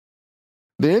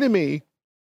The enemy,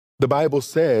 the Bible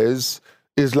says,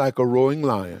 is like a roaring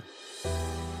lion.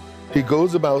 He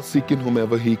goes about seeking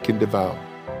whomever he can devour.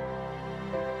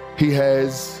 He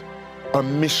has a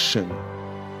mission.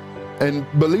 And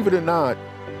believe it or not,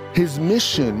 his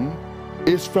mission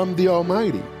is from the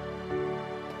Almighty.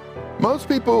 Most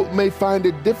people may find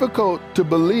it difficult to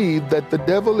believe that the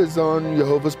devil is on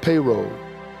Jehovah's payroll,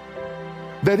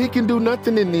 that he can do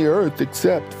nothing in the earth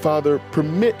except, Father,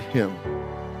 permit him.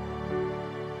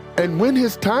 And when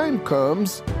his time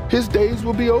comes, his days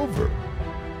will be over.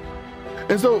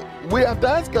 And so we have to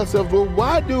ask ourselves, well,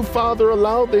 why do Father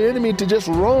allow the enemy to just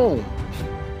roam?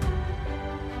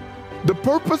 The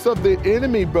purpose of the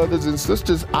enemy, brothers and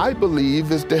sisters, I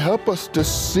believe, is to help us to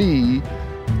see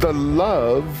the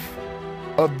love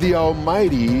of the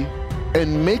Almighty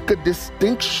and make a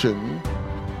distinction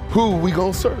who we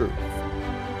gonna serve.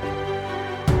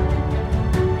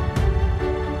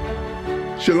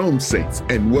 Shalom, saints,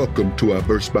 and welcome to our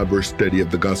verse-by-verse study of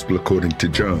the Gospel according to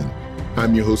John.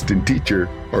 I'm your host and teacher,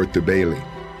 Arthur Bailey.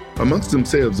 Amongst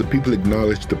themselves, the people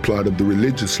acknowledged the plot of the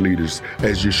religious leaders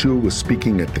as Yeshua was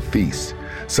speaking at the feast.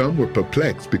 Some were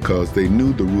perplexed because they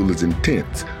knew the ruler's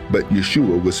intents, but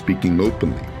Yeshua was speaking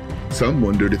openly. Some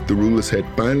wondered if the rulers had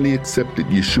finally accepted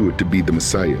Yeshua to be the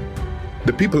Messiah.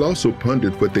 The people also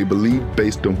pondered what they believed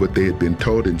based on what they had been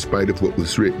taught in spite of what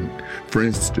was written. For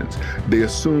instance, they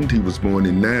assumed he was born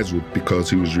in Nazareth because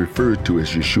he was referred to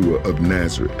as Yeshua of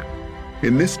Nazareth.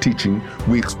 In this teaching,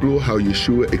 we explore how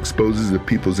Yeshua exposes the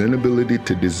people's inability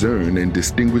to discern and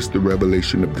distinguish the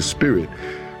revelation of the Spirit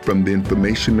from the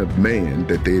information of man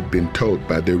that they had been taught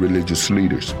by their religious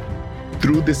leaders.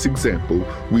 Through this example,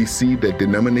 we see that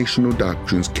denominational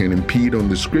doctrines can impede on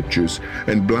the Scriptures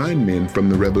and blind men from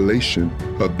the revelation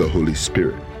of the Holy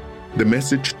Spirit. The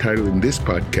message title in this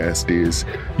podcast is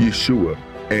Yeshua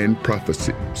and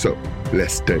Prophecy. So,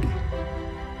 let's study.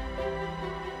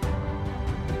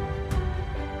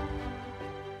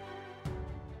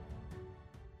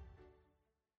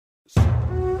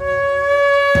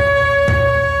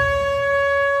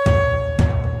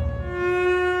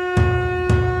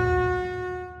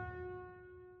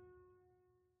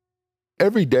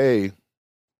 Every day,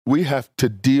 we have to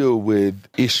deal with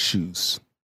issues.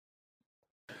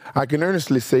 I can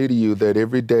earnestly say to you that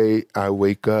every day I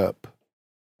wake up,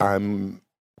 I'm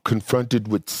confronted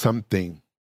with something.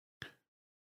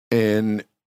 And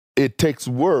it takes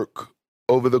work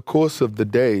over the course of the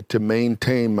day to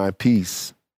maintain my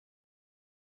peace.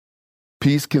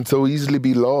 Peace can so easily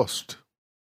be lost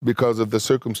because of the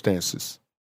circumstances.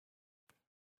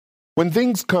 When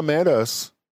things come at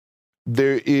us,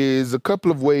 there is a couple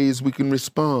of ways we can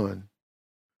respond.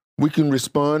 We can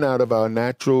respond out of our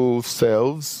natural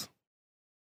selves,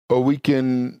 or we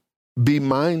can be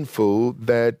mindful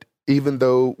that even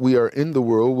though we are in the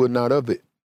world, we're not of it.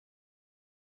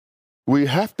 We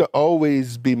have to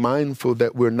always be mindful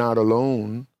that we're not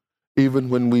alone, even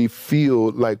when we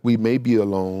feel like we may be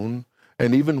alone,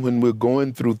 and even when we're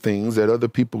going through things that other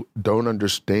people don't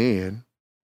understand.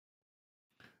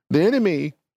 The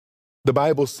enemy, the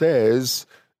Bible says,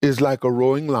 is like a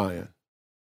roaring lion.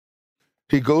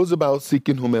 He goes about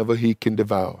seeking whomever he can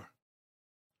devour.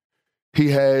 He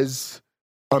has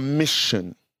a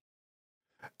mission.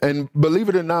 And believe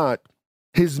it or not,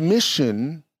 his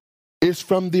mission is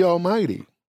from the Almighty.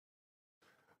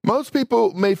 Most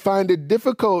people may find it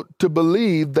difficult to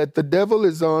believe that the devil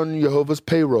is on Jehovah's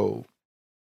payroll,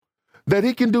 that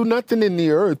he can do nothing in the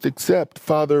earth except,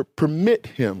 Father, permit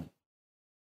him.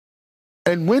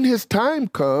 And when his time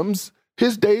comes,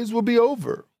 his days will be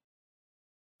over.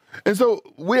 And so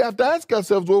we have to ask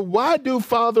ourselves, well, why do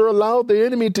Father allow the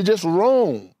enemy to just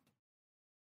roam?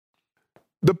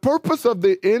 The purpose of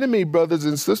the enemy, brothers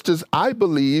and sisters, I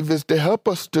believe, is to help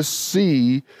us to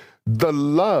see the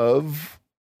love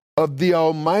of the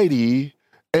Almighty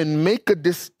and make a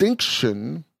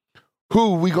distinction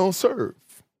who we gonna serve.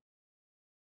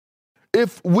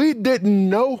 If we didn't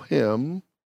know him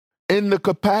in the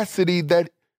capacity that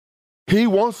he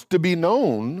wants to be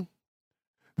known,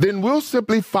 then we'll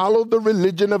simply follow the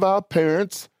religion of our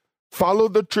parents, follow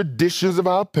the traditions of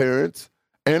our parents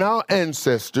and our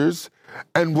ancestors,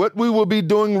 and what we will be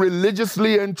doing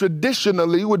religiously and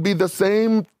traditionally would be the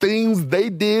same things they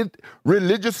did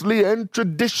religiously and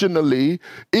traditionally,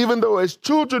 even though as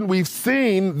children we've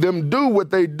seen them do what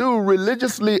they do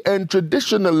religiously and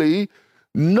traditionally,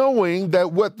 knowing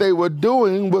that what they were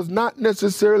doing was not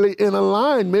necessarily in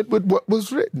alignment with what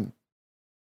was written.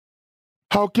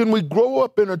 How can we grow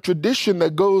up in a tradition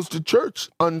that goes to church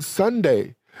on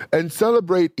Sunday and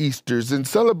celebrate Easters and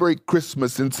celebrate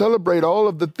Christmas and celebrate all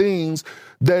of the things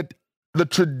that the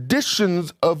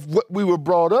traditions of what we were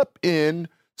brought up in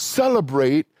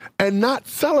celebrate and not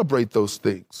celebrate those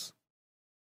things.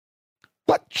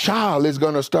 What child is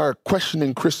going to start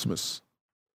questioning Christmas,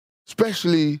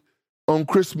 especially on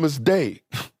Christmas Day?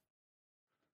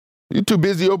 You're too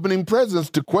busy opening presents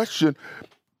to question,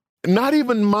 not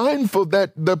even mindful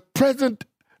that the present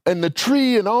and the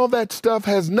tree and all that stuff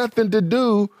has nothing to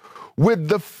do with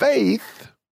the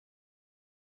faith,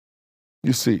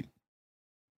 you see.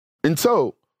 And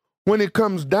so, when it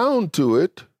comes down to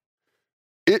it,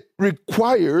 it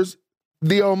requires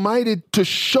the Almighty to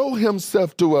show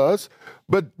himself to us,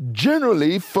 but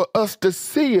generally for us to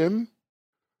see him,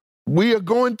 we are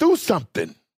going through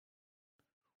something.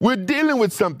 We're dealing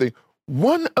with something.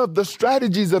 One of the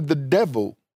strategies of the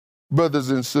devil,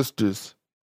 brothers and sisters,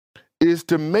 is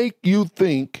to make you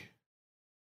think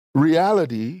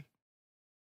reality,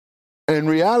 and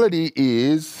reality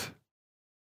is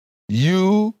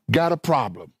you got a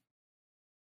problem.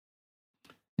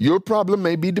 Your problem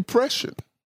may be depression.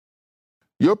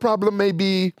 Your problem may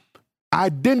be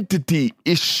identity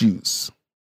issues.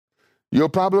 Your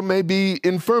problem may be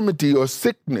infirmity or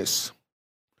sickness.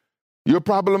 Your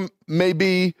problem may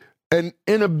be an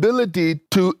inability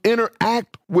to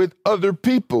interact with other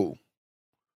people.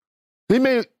 He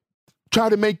may try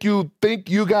to make you think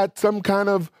you got some kind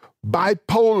of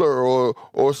bipolar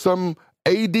or some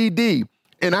ADD.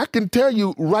 And I can tell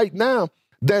you right now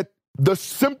that the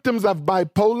symptoms of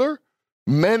bipolar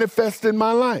manifest in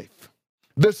my life.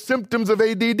 The symptoms of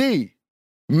ADD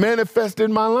manifest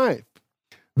in my life.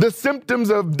 The symptoms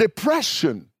of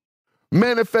depression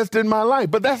manifest in my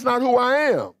life. But that's not who I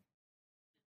am.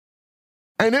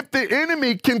 And if the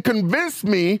enemy can convince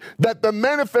me that the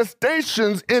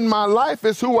manifestations in my life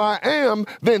is who I am,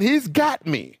 then he's got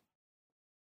me.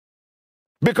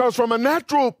 Because from a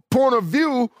natural point of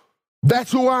view,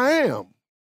 that's who I am.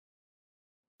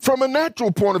 From a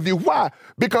natural point of view. Why?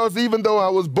 Because even though I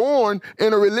was born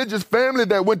in a religious family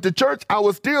that went to church, I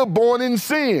was still born in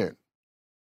sin.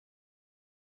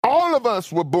 All of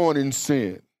us were born in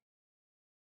sin.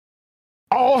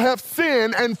 All have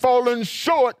sinned and fallen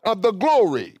short of the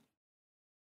glory.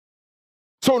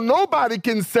 So nobody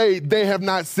can say they have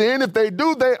not sinned. If they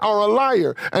do, they are a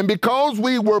liar. And because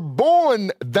we were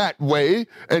born that way,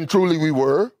 and truly we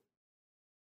were,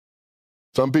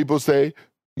 some people say,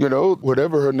 you know,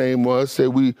 whatever her name was, say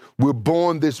we're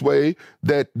born this way,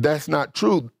 that's not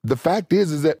true. The fact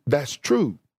is that that's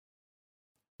true.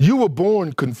 You were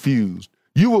born confused.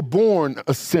 You were born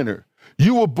a sinner.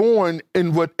 You were born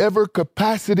in whatever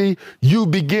capacity you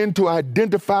begin to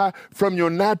identify from your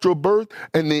natural birth,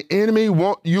 and the enemy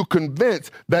want you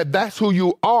convinced that that's who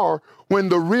you are when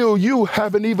the real you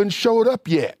haven't even showed up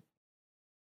yet.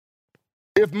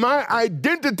 If my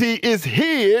identity is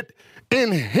hid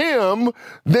in him,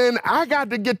 then I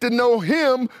got to get to know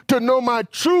him to know my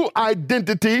true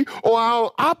identity, or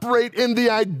I'll operate in the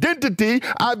identity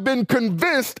I've been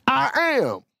convinced I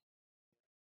am.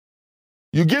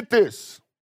 You get this?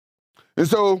 And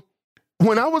so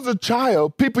when I was a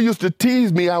child, people used to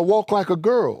tease me I walk like a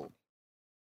girl.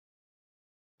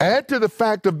 Add to the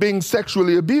fact of being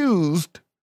sexually abused,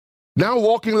 now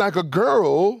walking like a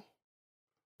girl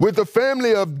with a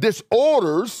family of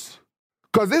disorders,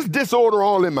 because there's disorder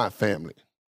all in my family.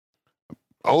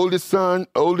 Oldest son,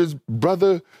 oldest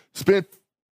brother spent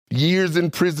years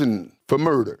in prison for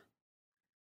murder.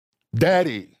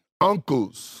 Daddy,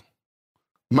 uncles,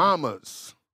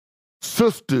 mamas,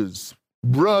 sisters,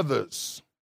 brothers.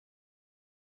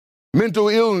 Mental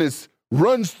illness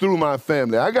runs through my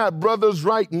family. I got brothers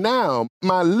right now,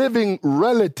 my living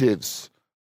relatives.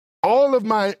 All of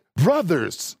my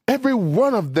brothers, every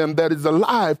one of them that is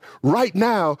alive right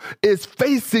now is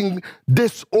facing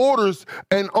disorders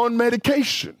and on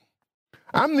medication.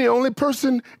 I'm the only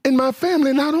person in my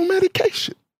family not on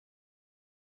medication.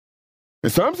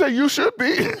 And some say you should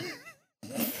be.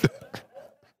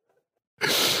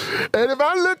 And if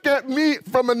I look at me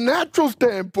from a natural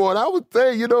standpoint, I would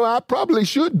say, I probably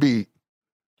should be.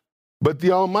 But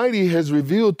the Almighty has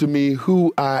revealed to me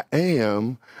who I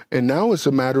am, and now it's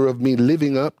a matter of me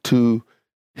living up to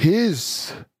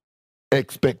his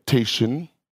expectation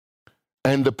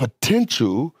and the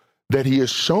potential that he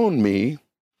has shown me,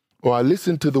 or I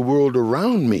listen to the world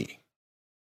around me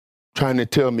trying to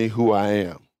tell me who I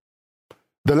am.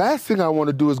 The last thing I want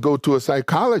to do is go to a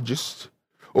psychologist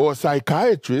or a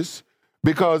psychiatrist,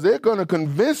 because they're going to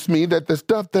convince me that the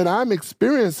stuff that I'm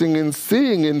experiencing and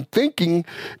seeing and thinking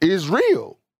is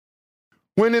real.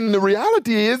 When in the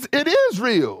reality is, it is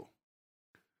real.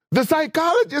 The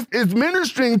psychologist is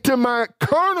ministering to my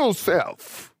carnal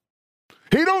self.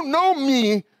 He don't know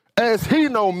me as he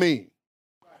know me.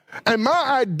 And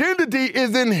my identity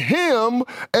is in him,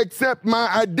 except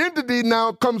my identity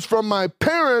now comes from my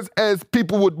parents, as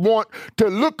people would want to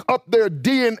look up their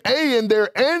DNA and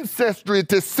their ancestry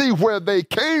to see where they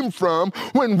came from,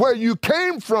 when where you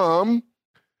came from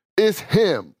is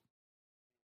him.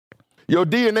 Your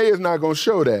DNA is not going to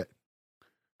show that,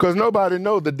 because nobody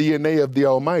knows the DNA of the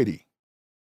Almighty.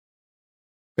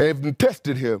 They haven't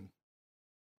tested him.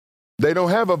 They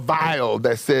don't have a vial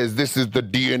that says this is the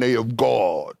DNA of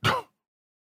God.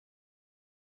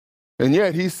 And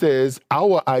yet he says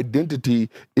our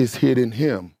identity is hid in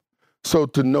him. So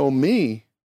to know me,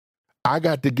 I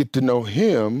got to get to know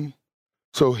him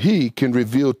so he can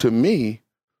reveal to me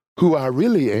who I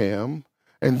really am.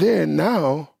 And then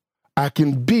now I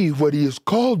can be what he has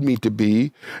called me to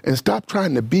be and stop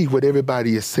trying to be what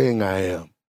everybody is saying I am.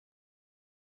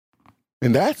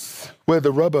 And that's where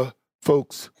the rubber,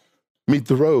 folks, meet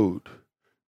the road.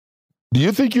 Do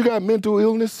you think you got mental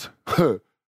illness?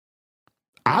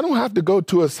 I don't have to go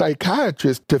to a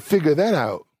psychiatrist to figure that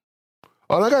out.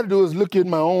 All I got to do is look in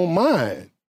my own mind.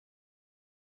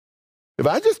 If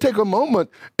I just take a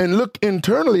moment and look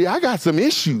internally, I got some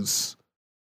issues.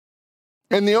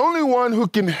 And the only one who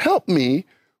can help me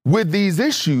with these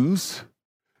issues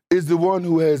is the one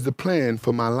who has the plan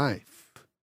for my life.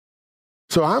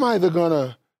 So I'm either going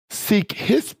to seek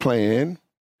his plan,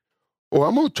 or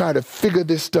I'm going to try to figure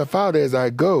this stuff out as I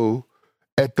go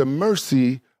at the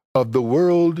mercy of the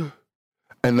world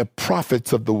and the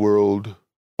prophets of the world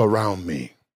around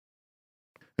me.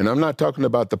 And I'm not talking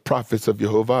about the prophets of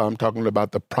Jehovah. I'm talking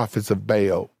about the prophets of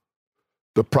Baal,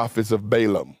 the prophets of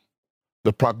Balaam,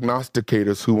 the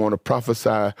prognosticators who want to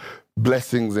prophesy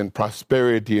blessings and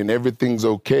prosperity and everything's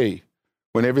okay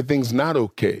when everything's not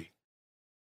okay.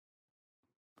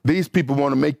 These people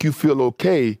want to make you feel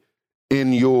okay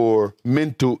in your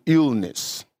mental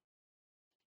illness.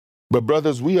 But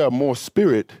brothers, we are more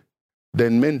spirit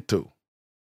than mental.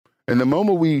 And the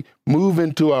moment we move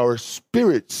into our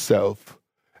spirit self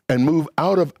and move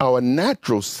out of our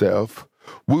natural self,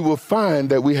 we will find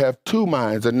that we have two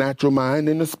minds, a natural mind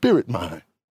and a spirit mind.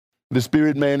 The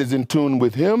spirit man is in tune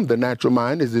with him. The natural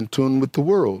mind is in tune with the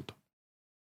world.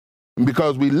 And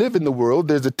because we live in the world,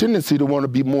 there's a tendency to want to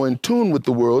be more in tune with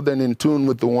the world than in tune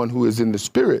with the one who is in the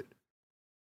spirit.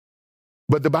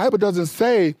 But the Bible doesn't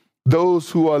say those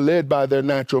who are led by their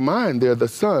natural mind, they're the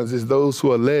sons. It's those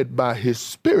who are led by his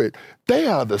spirit. They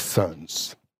are the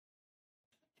sons.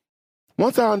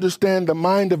 Once I understand the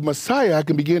mind of Messiah, I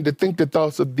can begin to think the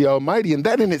thoughts of the Almighty, and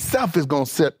that in itself is going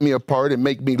to set me apart and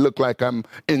make me look like I'm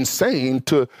insane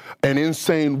to an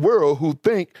insane world who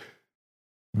think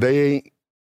they ain't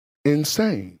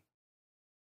insane.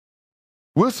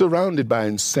 We're surrounded by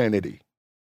insanity.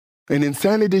 And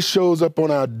insanity shows up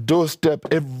on our doorstep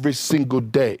every single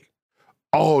day,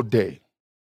 all day.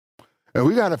 And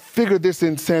we got to figure this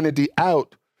insanity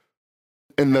out.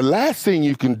 And the last thing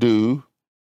you can do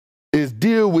is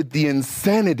deal with the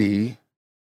insanity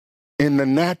in the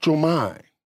natural mind,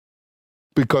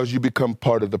 because you become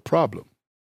part of the problem.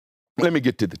 Let me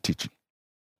get to the teaching.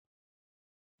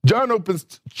 John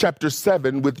opens chapter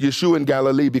 7 with Yeshua in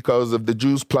Galilee because of the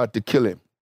Jews' plot to kill him.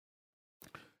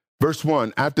 Verse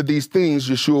 1, after these things,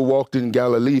 Yeshua walked in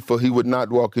Galilee, for he would not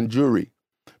walk in Jewry,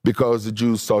 because the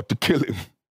Jews sought to kill him.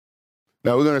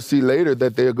 Now, we're going to see later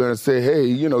that they're going to say,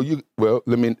 hey,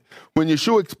 when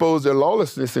Yeshua exposed their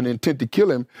lawlessness and intent to kill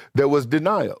him, there was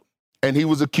denial, and he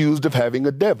was accused of having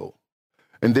a devil.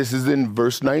 And this is in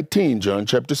verse 19, John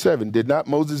chapter 7. Did not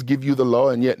Moses give you the law,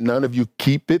 and yet none of you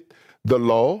keep it, the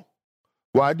law?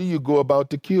 Why do you go about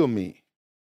to kill me?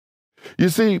 You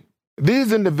see,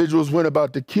 these individuals went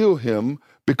about to kill him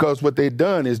because what they'd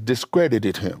done is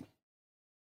discredited him.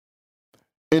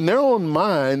 In their own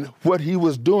mind, what he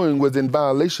was doing was in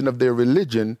violation of their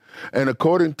religion, and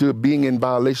according to being in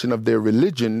violation of their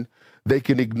religion, they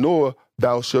can ignore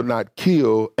thou shalt not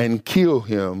kill and kill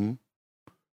him,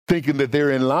 thinking that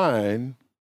they're in line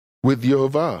with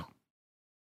Jehovah.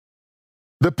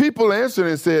 The people answered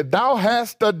and said, thou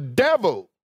hast a devil.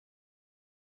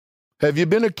 Have you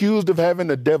been accused of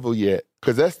having a devil yet?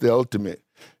 Because that's the ultimate.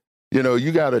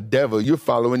 You got a devil. You're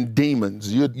following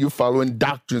demons. You're following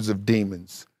doctrines of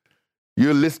demons.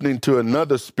 You're listening to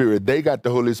another spirit. They got the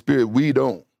Holy Spirit. We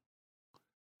don't.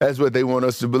 That's what they want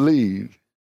us to believe.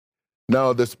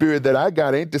 Now, the spirit that I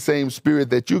got ain't the same spirit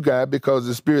that you got, because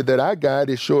the spirit that I got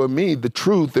is showing me the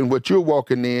truth, and what you're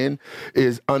walking in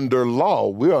is under law.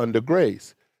 We're under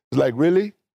grace. It's like,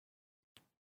 really?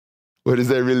 What does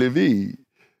that really mean?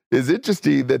 It's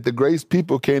interesting that the grace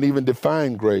people can't even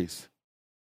define grace.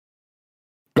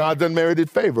 God's unmerited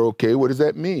favor. Okay, what does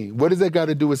that mean? What does that got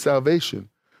to do with salvation?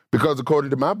 Because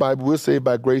according to my Bible, we're saved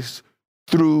by grace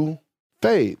through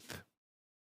faith.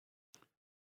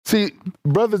 See,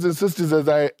 brothers and sisters, as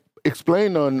I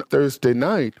explained on Thursday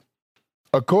night,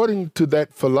 according to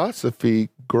that philosophy,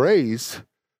 grace,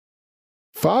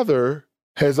 Father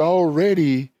has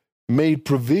already made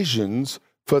provisions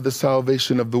for the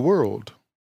salvation of the world.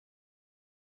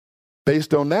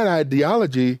 Based on that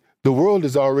ideology, the world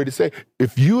is already saying,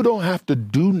 if you don't have to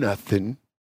do nothing,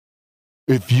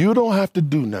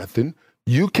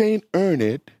 you can't earn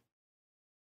it.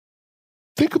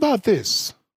 Think about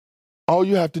this. All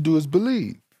you have to do is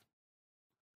believe.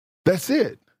 That's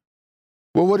it.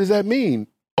 Well, what does that mean?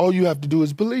 All you have to do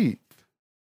is believe.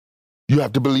 You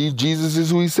have to believe Jesus is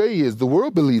who he say he is. The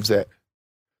world believes that.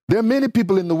 There are many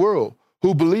people in the world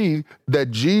who believe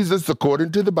that Jesus,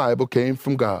 according to the Bible, came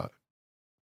from God.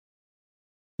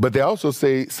 But they also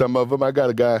say, some of them, I got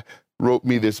a guy wrote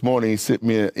me this morning, he sent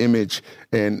me an image,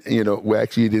 and, well,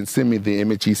 actually, he didn't send me the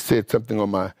image. He said something on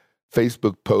my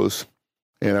Facebook post,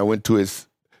 and I went to his,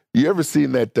 you ever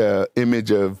seen that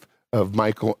image of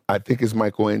Michael, I think it's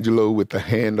Michelangelo, with the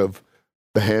hand of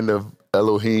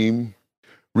Elohim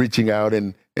reaching out,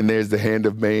 and there's the hand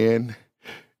of man.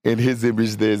 In his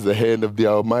image, there's the hand of the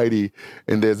Almighty,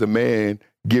 and there's a man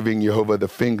giving Jehovah the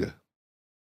finger.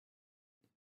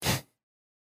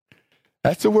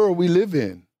 That's the world we live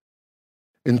in.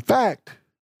 In fact,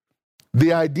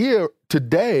 the idea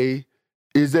today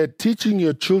is that teaching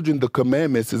your children the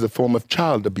commandments is a form of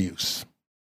child abuse.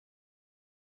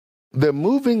 They're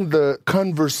moving the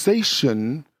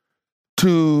conversation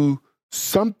to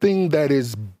something that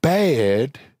is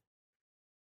bad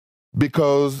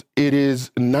because it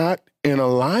is not in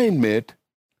alignment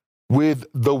with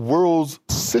the world's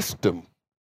system.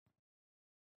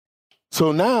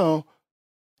 So now,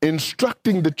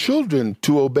 instructing the children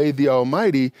to obey the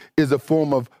Almighty is a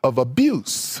form of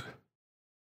abuse.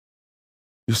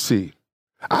 You see,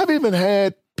 I've even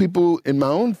had people in my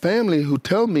own family who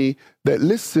tell me that,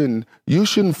 listen, you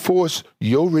shouldn't force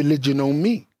your religion on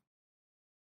me.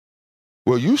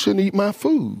 Well, you shouldn't eat my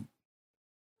food.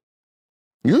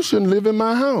 You shouldn't live in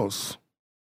my house.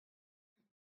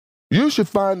 You should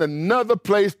find another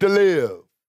place to live.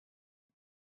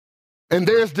 And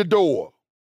there's the door.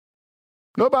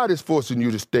 Nobody's forcing you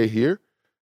to stay here.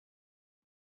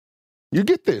 You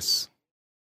get this?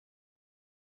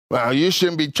 Well, you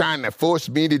shouldn't be trying to force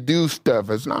me to do stuff.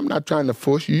 I'm not trying to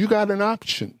force you. You got an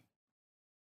option.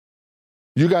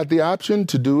 You got the option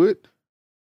to do it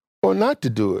or not to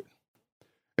do it.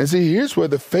 And see, here's where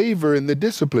the favor and the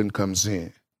discipline comes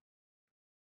in.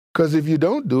 Because if you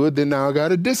don't do it, then now I got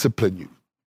to discipline you.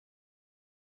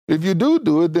 If you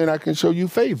do it, then I can show you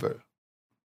favor.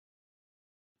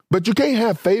 But you can't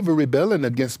have favor rebelling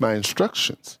against my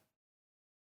instructions.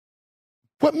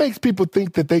 What makes people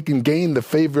think that they can gain the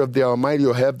favor of the Almighty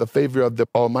or have the favor of the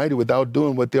Almighty without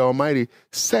doing what the Almighty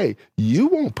say? You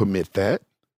won't permit that.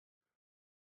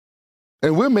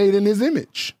 And we're made in his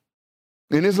image,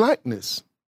 in his likeness.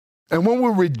 And when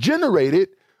we're regenerated,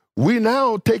 we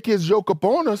now take his yoke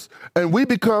upon us and we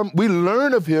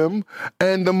learn of him.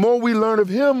 And the more we learn of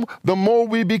him, the more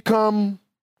we become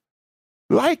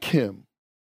like him.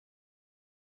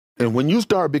 And when you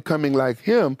start becoming like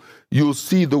him, you'll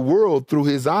see the world through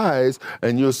his eyes,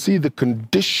 and you'll see the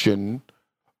condition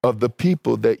of the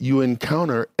people that you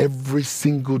encounter every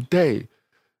single day.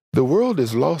 The world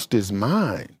has lost its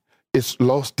mind. It's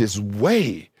lost its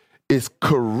way. It's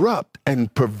corrupt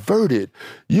and perverted.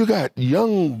 You got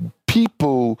young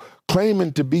people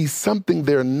claiming to be something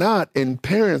they're not, and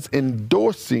parents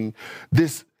endorsing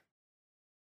this.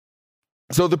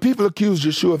 So the people accused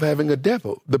Yeshua of having a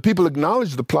devil. The people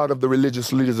acknowledged the plot of the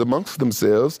religious leaders amongst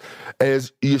themselves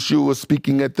as Yeshua was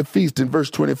speaking at the feast. In verse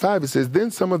 25, it says, then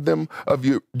some of them of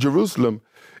Jerusalem,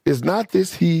 is not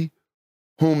this he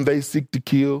whom they seek to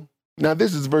kill? Now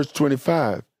this is verse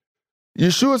 25.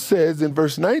 Yeshua says in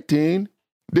verse 19,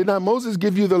 did not Moses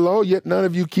give you the law, yet none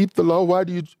of you keep the law? Why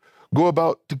do you go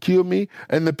about to kill me?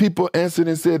 And the people answered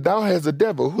and said, thou hast a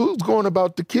devil. Who's going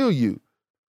about to kill you?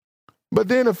 But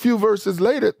then a few verses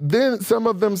later, then some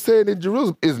of them said in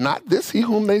Jerusalem, is not this he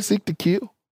whom they seek to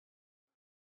kill?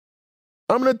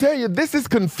 I'm going to tell you, this is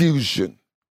confusion.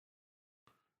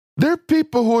 There are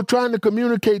people who are trying to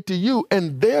communicate to you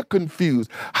and they're confused.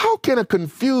 How can a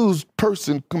confused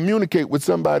person communicate with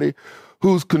somebody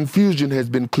whose confusion has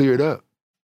been cleared up?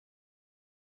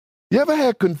 You ever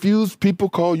had confused people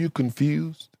call you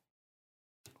confused?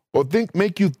 Or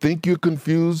make you think you're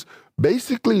confused?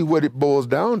 Basically, what it boils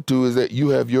down to is that you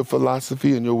have your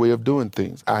philosophy and your way of doing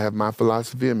things. I have my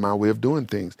philosophy and my way of doing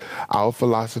things. Our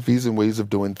philosophies and ways of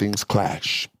doing things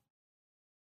clash.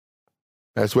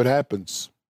 That's what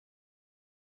happens.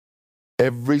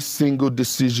 Every single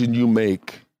decision you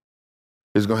make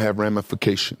is going to have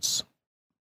ramifications.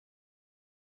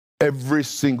 Every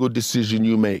single decision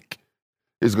you make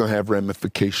is going to have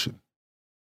ramification.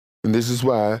 And this is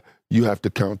why you have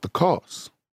to count the cost.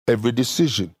 Every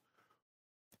decision.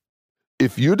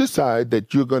 If you decide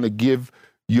that you're going to give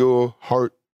your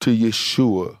heart to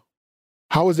Yeshua,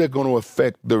 how is that going to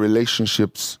affect the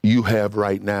relationships you have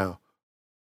right now?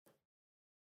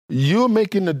 You're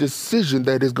making a decision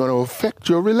that is going to affect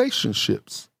your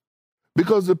relationships.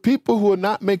 Because the people who are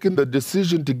not making the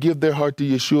decision to give their heart to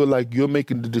Yeshua like you're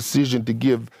making the decision to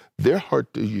give their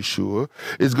heart to Yeshua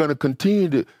is going to continue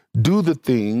to do the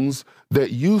things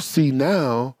that you see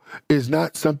now is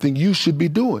not something you should be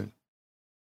doing.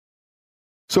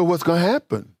 So what's going to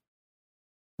happen?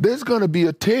 There's going to be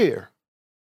a tear.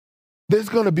 There's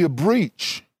going to be a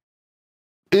breach.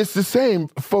 It's the same,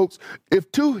 folks. If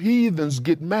two heathens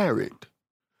get married,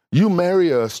 you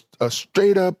marry a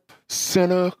straight up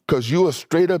sinner because you're a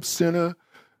straight up sinner,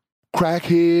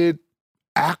 crackhead,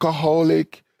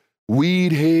 alcoholic,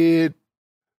 weed head,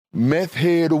 meth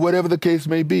head, or whatever the case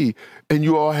may be, and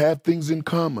you all have things in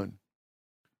common,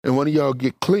 and one of y'all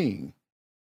get clean.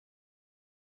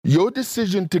 Your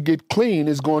decision to get clean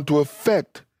is going to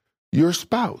affect your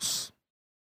spouse.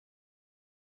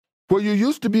 Where you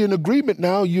used to be in agreement,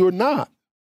 now you're not.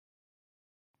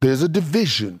 There's a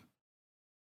division.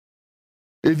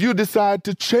 If you decide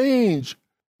to change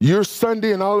your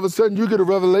Sunday and all of a sudden you get a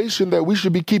revelation that we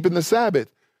should be keeping the Sabbath,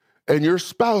 and your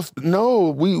spouse,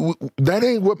 no, that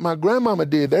ain't what my grandmama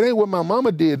did. That ain't what my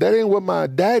mama did. That ain't what my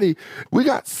daddy. We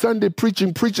got Sunday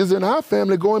preaching preachers in our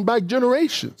family going back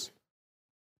generations.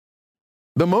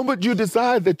 The moment you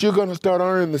decide that you're going to start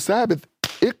honoring the Sabbath,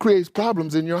 it creates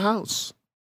problems in your house.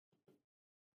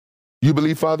 You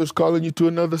believe Father's calling you to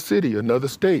another city, another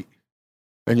state,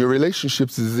 and your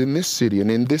relationships is in this city and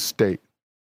in this state.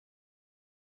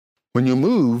 When you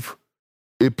move,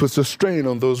 it puts a strain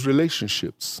on those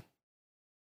relationships.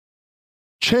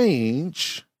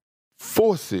 Change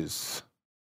forces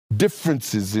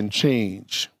differences in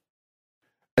change.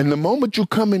 And the moment you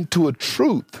come into a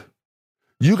truth,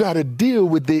 you got to deal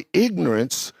with the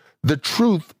ignorance, the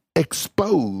truth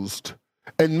exposed,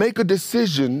 and make a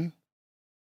decision.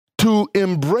 To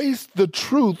embrace the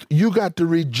truth, you got to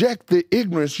reject the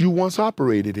ignorance you once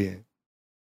operated in.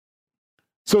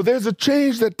 So there's a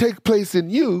change that takes place in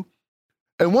you,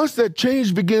 and once that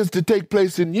change begins to take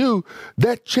place in you,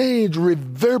 that change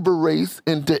reverberates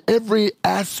into every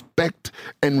aspect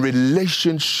and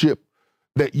relationship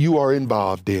that you are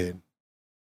involved in.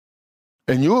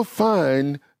 And you'll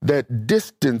find that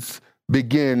distance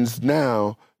begins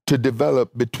now to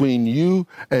develop between you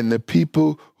and the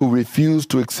people who refuse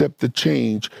to accept the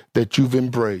change that you've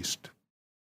embraced.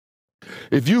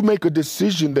 If you make a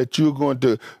decision that you're going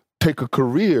to take a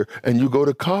career and you go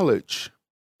to college,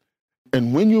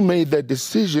 and when you made that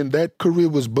decision, that career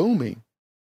was booming.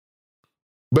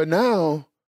 But now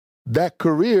that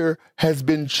career has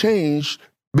been changed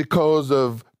because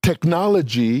of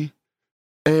technology,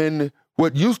 and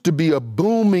what used to be a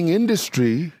booming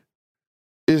industry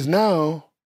is now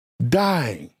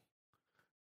dying.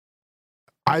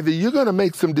 Either you're going to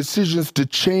make some decisions to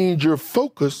change your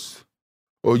focus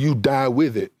or you die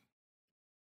with it.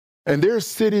 And there are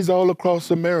cities all across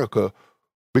America,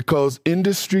 because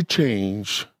industry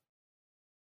change,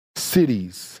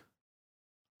 cities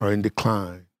are in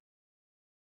decline.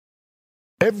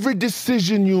 Every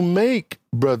decision you make,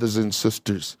 brothers and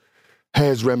sisters,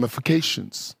 has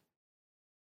ramifications.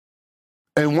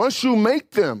 And once you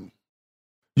make them,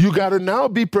 you got to now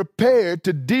be prepared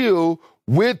to deal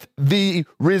with the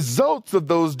results of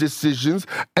those decisions,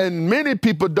 and many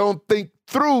people don't think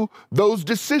through those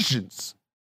decisions.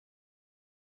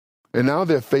 And now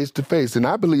they're face to face. And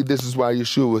I believe this is why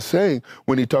Yeshua was saying,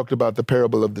 when he talked about the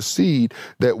parable of the seed,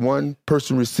 that one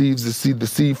person receives the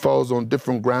seed falls on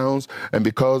different grounds, and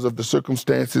because of the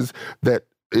circumstances that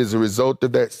is a result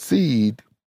of that seed,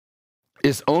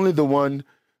 it's only the one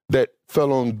that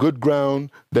fell on good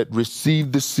ground, that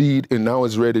received the seed and now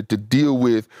is ready to deal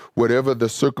with whatever the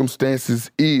circumstances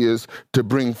is to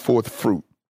bring forth fruit.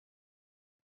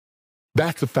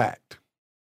 That's a fact.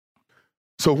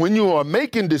 So when you are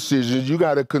making decisions, you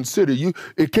got to consider,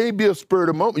 it can't be a spur of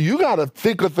the moment. You got to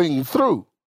think a thing through.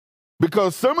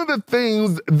 Because some of the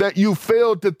things that you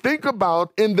fail to think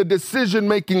about in the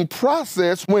decision-making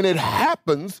process, when it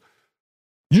happens,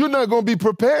 you're not going to be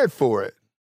prepared for it,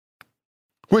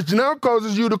 which now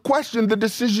causes you to question the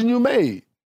decision you made.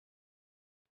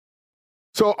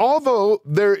 So although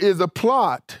there is a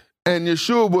plot, and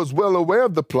Yeshua was well aware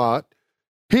of the plot,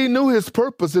 he knew his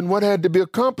purpose and what had to be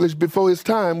accomplished before his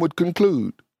time would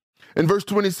conclude. In verse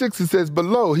 26, it says, but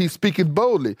lo, he speaketh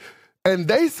boldly, and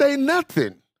they say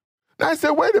nothing. Now I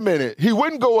said, wait a minute. He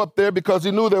wouldn't go up there because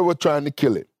he knew they were trying to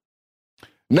kill him.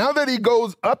 Now that he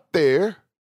goes up there,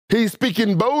 he's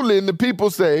speaking boldly, and the people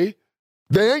say,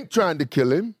 they ain't trying to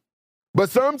kill him. But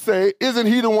some say, isn't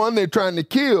he the one they're trying to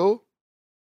kill?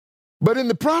 But in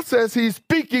the process, he's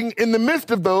speaking in the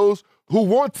midst of those who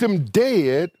want him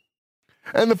dead.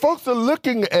 And the folks are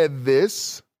looking at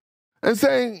this and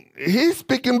saying, he's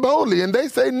speaking boldly, and they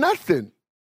say nothing.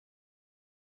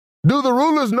 Do the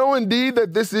rulers know indeed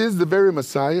that this is the very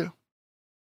Messiah?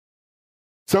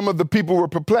 Some of the people were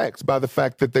perplexed by the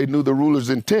fact that they knew the ruler's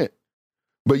intent.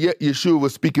 But yet Yeshua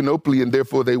was speaking openly, and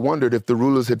therefore they wondered if the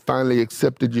rulers had finally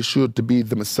accepted Yeshua to be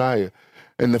the Messiah.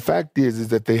 And the fact is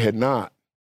that they had not.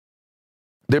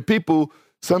 There are people,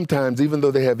 sometimes, even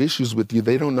though they have issues with you,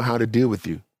 they don't know how to deal with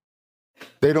you.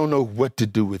 They don't know what to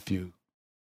do with you.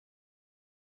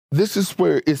 This is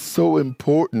where it's so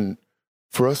important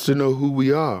for us to know who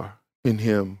we are in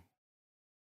him.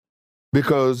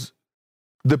 Because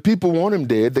the people want him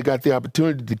dead. They got the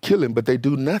opportunity to kill him, but they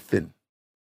do nothing.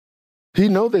 He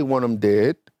know they want him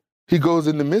dead. He goes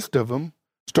in the midst of them,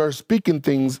 starts speaking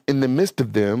things in the midst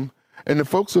of them, and the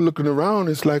folks are looking around.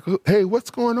 It's like, hey, what's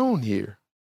going on here?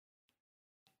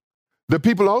 The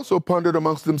people also pondered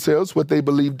amongst themselves what they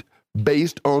believed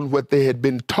based on what they had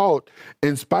been taught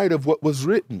in spite of what was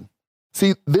written.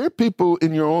 See, there are people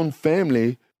in your own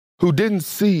family who didn't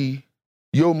see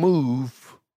your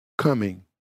move coming.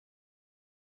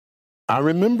 I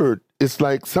remember it's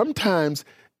like sometimes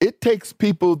it takes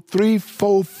people 3,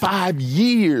 4, 5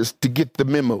 years to get the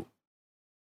memo.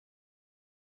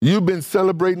 You've been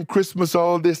celebrating Christmas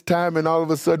all this time, and all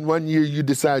of a sudden one year you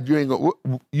decide you ain't gonna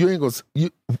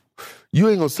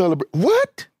celebrate.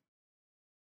 What?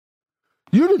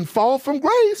 You didn't fall from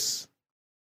grace.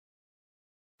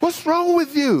 What's wrong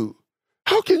with you?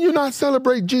 How can you not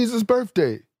celebrate Jesus'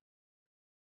 birthday?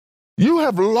 You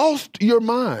have lost your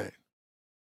mind.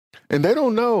 And they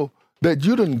don't know that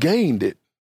you done gained it.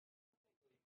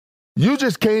 You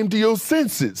just came to your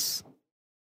senses.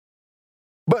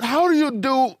 But how do you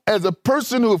do as a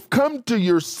person who have come to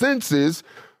your senses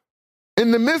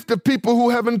in the midst of people who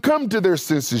haven't come to their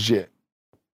senses yet?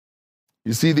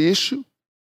 You see the issue?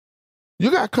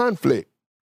 You got conflict.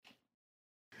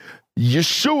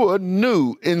 Yeshua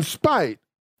knew in spite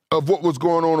of what was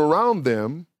going on around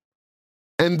them,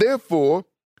 and therefore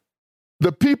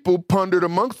the people pondered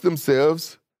amongst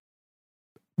themselves.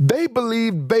 They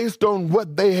believed based on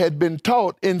what they had been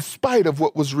taught in spite of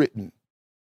what was written.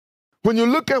 When you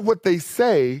look at what they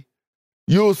say,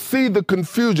 you'll see the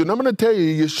confusion. I'm going to tell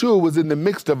you, Yeshua was in the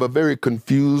midst of a very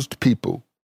confused people.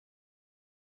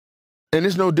 And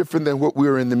it's no different than what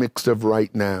we're in the midst of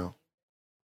right now.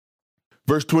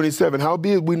 Verse 27,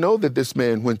 howbeit we know that this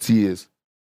man whence he is.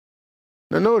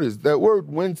 Now notice, that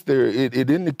word whence there, it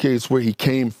indicates where he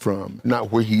came from,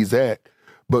 not where he's at,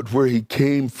 but where he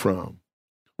came from.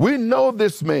 We know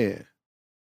this man.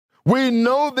 We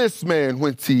know this man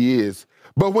whence he is.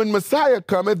 But when Messiah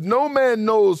cometh, no man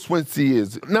knows whence he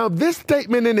is. Now, this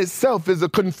statement in itself is a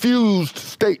confused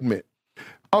statement.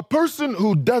 A person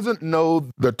who doesn't know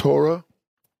the Torah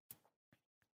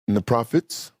and the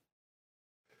prophets,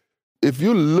 if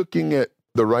you're looking at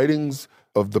the writings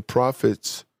of the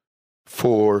prophets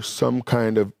for some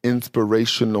kind of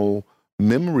inspirational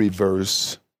memory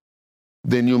verse,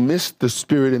 then you miss the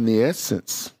spirit and the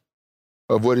essence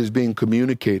of what is being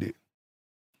communicated.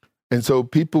 And so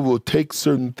people will take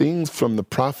certain things from the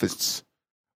prophets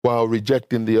while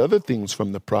rejecting the other things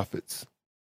from the prophets.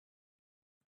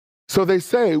 So they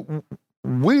say,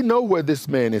 we know where this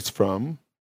man is from,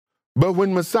 but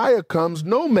when Messiah comes,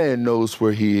 no man knows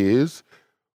where he is,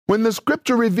 when the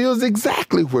scripture reveals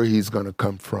exactly where he's going to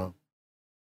come from.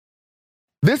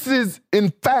 This is,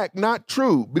 in fact, not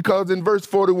true, because in verse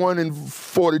 41 and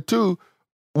 42,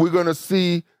 we're going to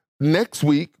see next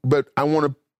week, but I want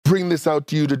to bring this out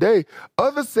to you today.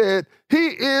 Others said, he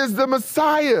is the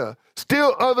Messiah.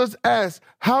 Still others asked,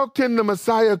 how can the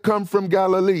Messiah come from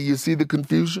Galilee? You see the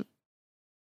confusion?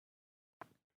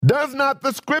 Does not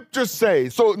the scripture say?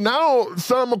 So now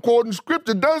some are quoting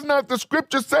scripture. Does not the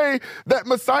scripture say that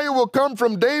Messiah will come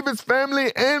from David's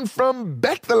family and from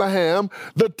Bethlehem,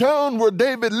 the town where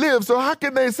David lived? So how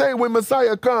can they say when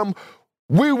Messiah come,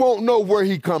 we won't know where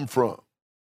he come from?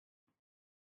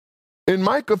 In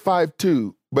Micah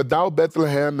 5:2, but thou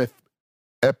Bethlehem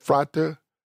Ephratah,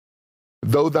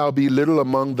 though thou be little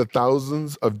among the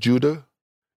thousands of Judah,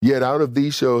 yet out of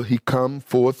thee shall he come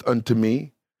forth unto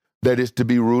me, that is to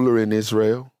be ruler in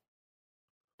Israel,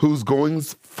 whose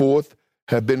goings forth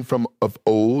have been from of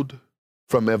old,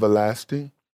 from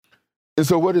everlasting. And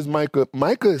so what is Micah?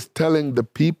 Micah is telling the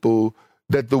people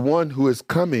that the one who is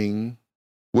coming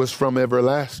was from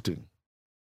everlasting.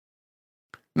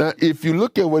 Now, if you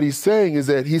look at what he's saying, is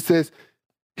that he says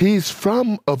he's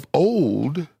from of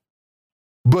old,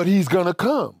 but he's going to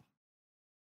come.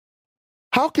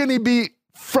 How can he be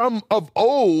from of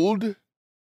old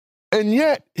and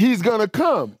yet he's going to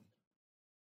come?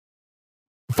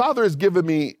 Father has given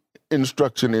me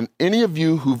instruction, and any of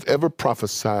you who've ever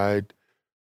prophesied,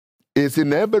 it's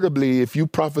inevitably, if you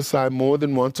prophesy more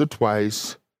than once or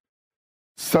twice,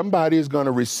 somebody is going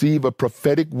to receive a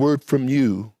prophetic word from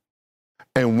you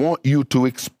and want you to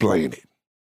explain it.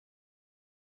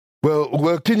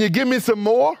 Well, can you give me some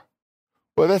more?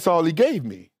 Well, that's all he gave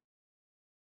me.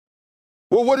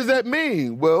 Well, what does that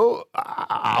mean? Well,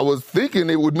 I was thinking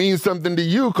it would mean something to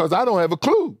you because I don't have a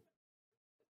clue.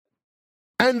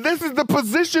 And this is the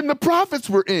position the prophets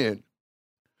were in.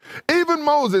 Even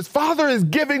Moses, Father is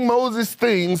giving Moses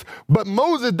things, but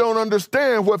Moses don't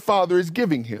understand what Father is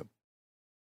giving him.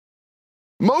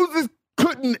 Moses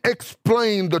couldn't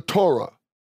explain the Torah.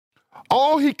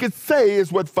 All he could say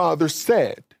is what Father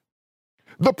said.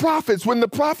 The prophets, when the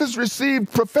prophets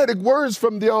received prophetic words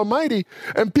from the Almighty,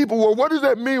 and people, well, what does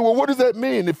that mean? Well, what does that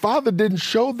mean? If Father didn't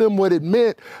show them what it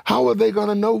meant, how are they going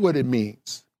to know what it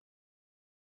means?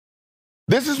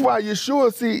 This is why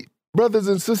Yeshua, see, brothers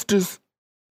and sisters,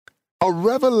 a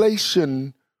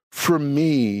revelation for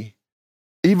me,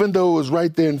 even though it was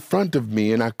right there in front of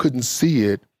me and I couldn't see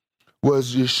it,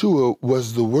 was Yeshua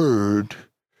was the Word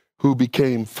who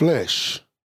became flesh.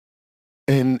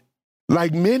 And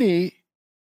like many,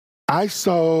 I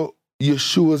saw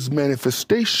Yeshua's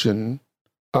manifestation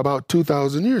about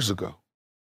 2,000 years ago,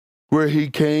 where he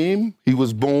came, he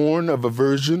was born of a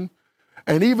virgin,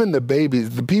 and even the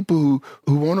babies, the people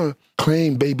who want to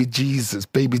claim baby Jesus,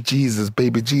 baby Jesus,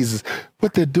 baby Jesus,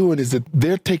 what they're doing is that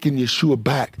they're taking Yeshua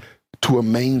back to a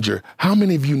manger. How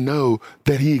many of you know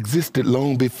that he existed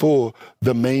long before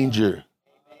the manger?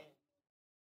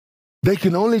 They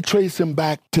can only trace him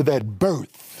back to that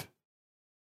birth.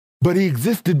 But he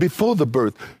existed before the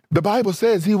birth. The Bible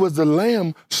says he was the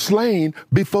lamb slain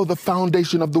before the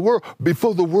foundation of the world.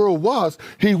 Before the world was,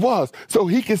 he was. So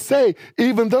he could say,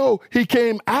 even though he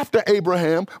came after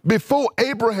Abraham, before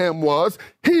Abraham was,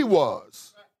 he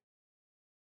was.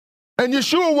 And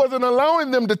Yeshua wasn't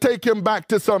allowing them to take him back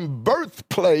to some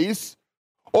birthplace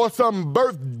or some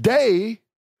birthday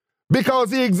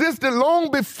because he existed long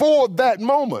before that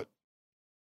moment.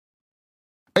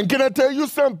 And can I tell you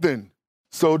something?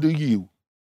 So do you.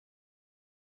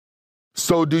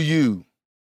 So do you.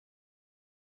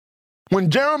 When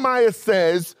Jeremiah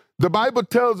says, the Bible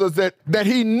tells us that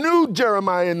he knew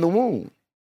Jeremiah in the womb.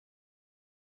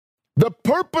 The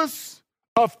purpose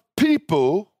of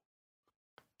people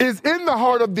is in the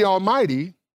heart of the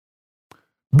Almighty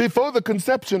before the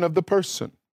conception of the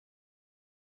person.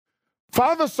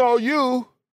 Father saw you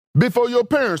before your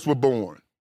parents were born.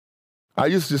 I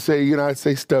used to say, I'd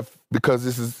say stuff because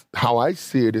this is how I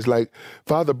see it. It's like,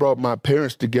 Father brought my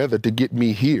parents together to get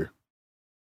me here.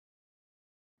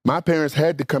 My parents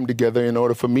had to come together in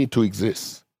order for me to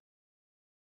exist.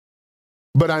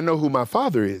 But I know who my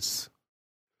Father is.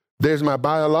 There's my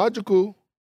biological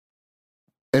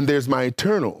and there's my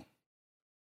eternal.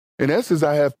 In essence,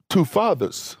 I have two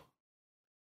fathers.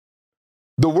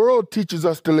 The world teaches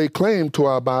us to lay claim to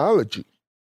our biology.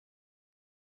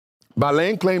 By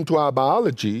laying claim to our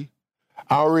biology,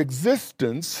 our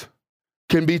existence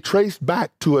can be traced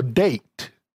back to a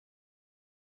date.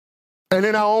 And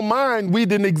in our own mind, we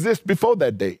didn't exist before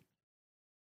that date.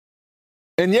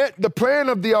 And yet the plan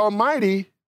of the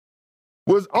Almighty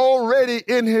was already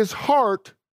in his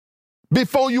heart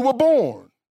before you were born.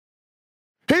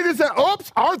 He didn't say,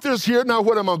 oops, Arthur's here, now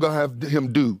what am I going to have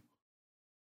him do?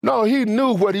 No, he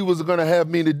knew what he was going to have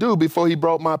me to do before he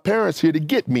brought my parents here to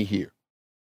get me here.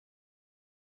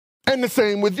 And the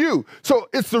same with you. So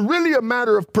it's really a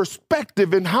matter of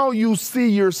perspective in how you see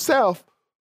yourself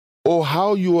or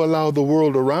how you allow the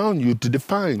world around you to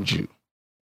define you.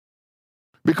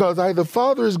 Because either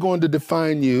Father is going to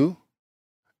define you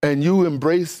and you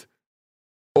embrace,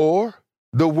 or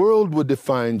the world will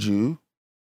define you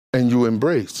and you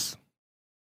embrace.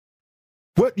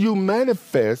 What you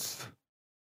manifest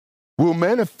will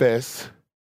manifest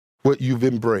what you've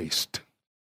embraced.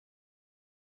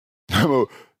 I'm going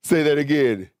to say that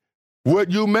again. What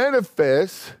you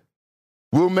manifest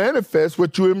will manifest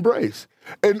what you embrace.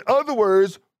 In other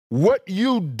words, what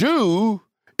you do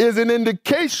is an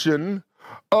indication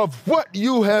of what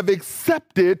you have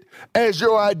accepted as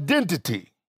your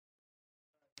identity.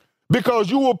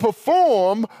 Because you will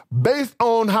perform based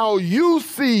on how you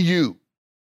see you.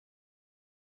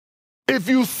 If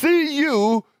you see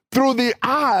you through the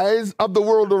eyes of the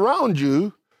world around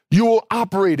you, you will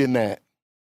operate in that.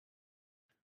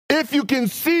 If you can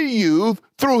see you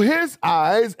through his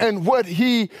eyes and what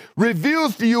he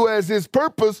reveals to you as his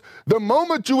purpose, the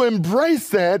moment you embrace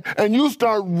that and you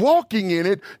start walking in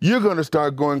it, you're going to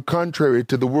start going contrary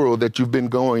to the world that you've been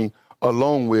going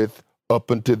along with up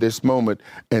until this moment.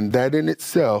 And that in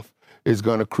itself is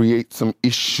going to create some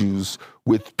issues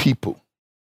with people.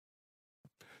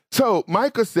 So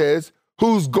Micah says,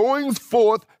 whose goings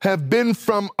forth have been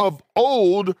from of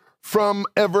old, from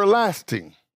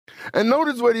everlasting. And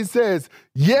notice what he says,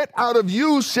 yet out of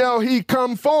you shall he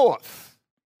come forth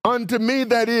unto me,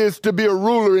 that is to be a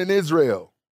ruler in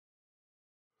Israel,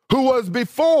 who was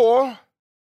before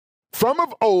from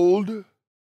of old,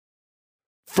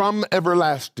 from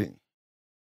everlasting.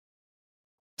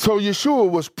 So Yeshua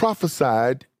was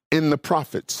prophesied in the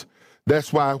prophets.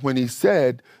 That's why when he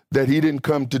said that he didn't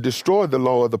come to destroy the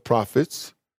law of the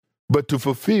prophets, but to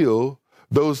fulfill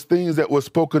those things that were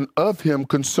spoken of him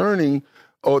concerning,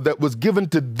 or that was given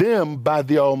to them by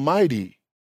the Almighty,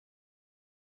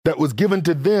 that was given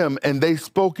to them and they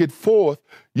spoke it forth,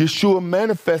 Yeshua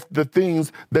manifested the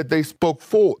things that they spoke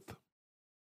forth.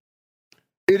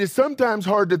 It is sometimes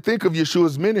hard to think of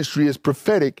Yeshua's ministry as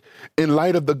prophetic in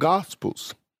light of the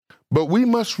Gospels, but we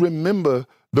must remember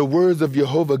the words of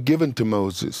Jehovah given to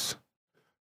Moses.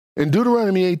 In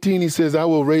Deuteronomy 18, he says, I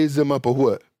will raise them up a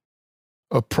what?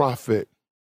 A prophet.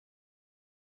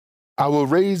 I will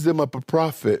raise them up a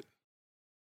prophet.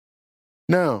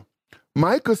 Now,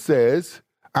 Micah says,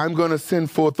 I'm going to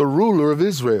send forth a ruler of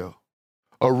Israel.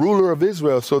 A ruler of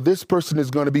Israel. So this person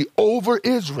is going to be over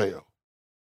Israel.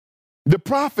 The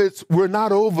prophets were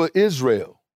not over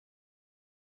Israel.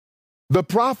 The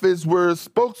prophets were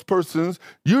spokespersons.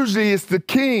 Usually it's the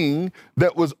king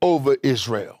that was over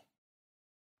Israel.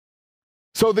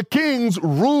 So the kings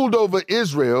ruled over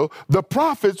Israel. The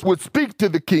prophets would speak to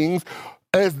the kings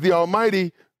as the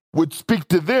Almighty would speak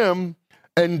to them.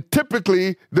 And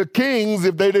typically the kings,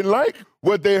 if they didn't like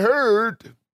what they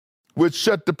heard, would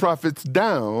shut the prophets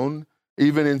down,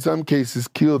 even in some cases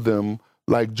kill them,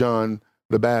 like John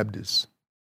the Baptist.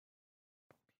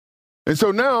 And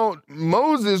so now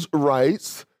Moses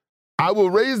writes, I will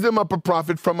raise them up a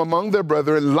prophet from among their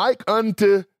brethren, like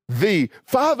unto thee.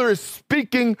 Father is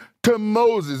speaking to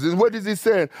Moses. And what is he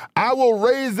saying? I will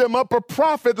raise them up a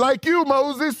prophet like you,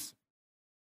 Moses.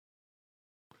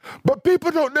 But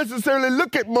people don't necessarily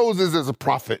look at Moses as a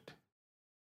prophet.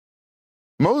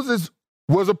 Moses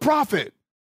was a prophet.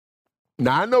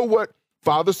 Now I know what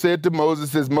Father said to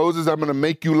Moses, says, Moses, I'm going to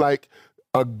make you like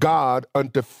a god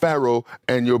unto Pharaoh,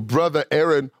 and your brother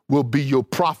Aaron will be your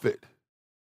prophet.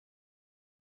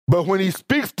 But when he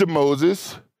speaks to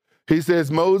Moses, he says,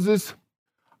 Moses,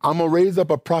 I'm going to raise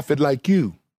up a prophet like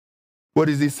you. What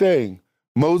is he saying?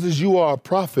 Moses, you are a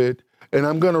prophet, and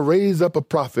I'm going to raise up a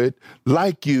prophet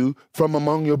like you from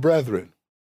among your brethren.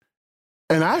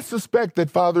 And I suspect that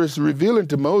Father is revealing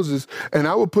to Moses, and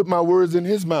I will put my words in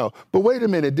his mouth. But wait a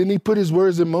minute, didn't he put his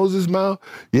words in Moses' mouth?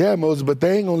 Yeah, Moses, but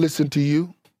they ain't going to listen to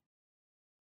you.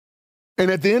 And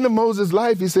at the end of Moses'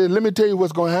 life, he said, let me tell you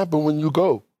what's going to happen when you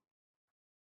go.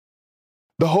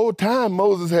 The whole time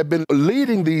Moses had been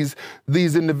leading these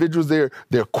individuals,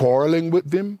 they're quarreling with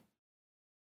them.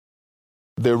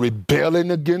 They're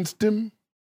rebelling against him.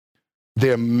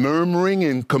 They're murmuring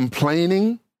and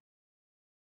complaining.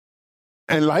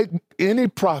 And like any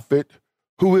prophet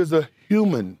who is a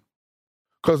human,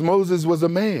 because Moses was a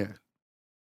man,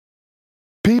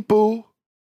 people,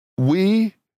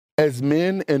 we as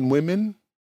men and women,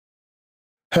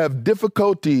 have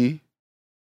difficulty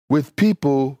with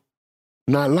people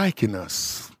not liking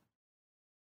us.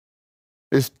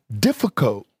 It's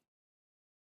difficult.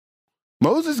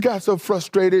 Moses got so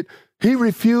frustrated, he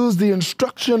refused the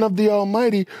instruction of the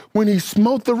Almighty when he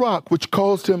smote the rock, which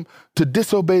caused him to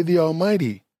disobey the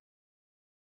Almighty.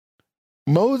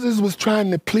 Moses was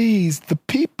trying to please the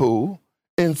people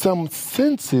in some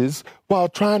senses while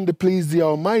trying to please the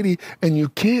Almighty, and you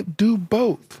can't do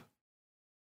both.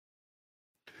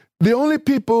 The only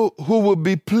people who will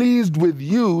be pleased with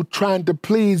you trying to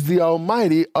please the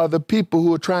Almighty are the people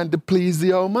who are trying to please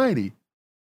the Almighty.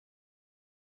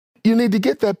 You need to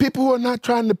get that. People who are not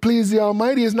trying to please the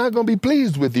Almighty is not going to be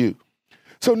pleased with you.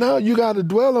 So now you got to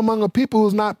dwell among a people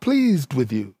who's not pleased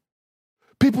with you.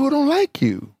 People who don't like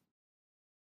you.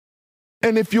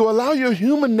 And if you allow your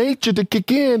human nature to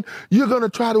kick in, you're going to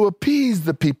try to appease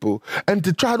the people. And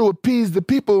to try to appease the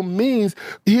people means,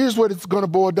 here's what it's going to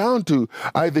boil down to.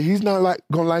 Either he's not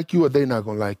going to like you or they're not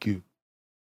going to like you.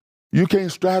 You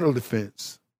can't straddle the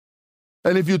fence.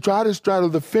 And if you try to straddle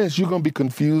the fence, you're going to be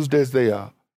confused as they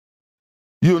are.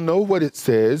 You'll know what it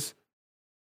says,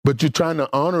 but you're trying to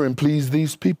honor and please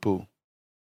these people.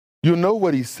 You'll know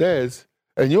what he says,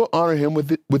 and you'll honor him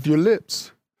with your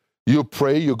lips. You'll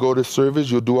pray, you'll go to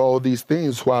service, you'll do all these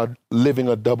things while living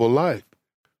a double life.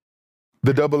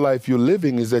 The double life you're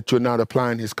living is that you're not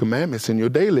applying his commandments in your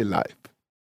daily life.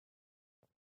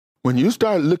 When you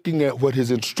start looking at what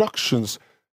his instructions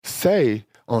say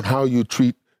on how you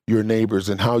treat your neighbors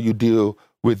and how you deal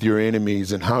with your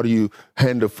enemies and how do you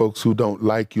handle folks who don't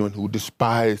like you and who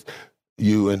despise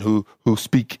you and who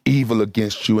speak evil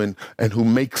against you and who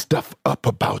make stuff up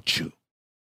about you.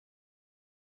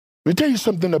 Let me tell you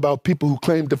something about people who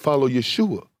claim to follow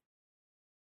Yeshua.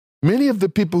 Many of the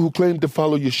people who claim to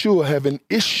follow Yeshua have an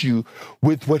issue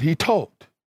with what he taught.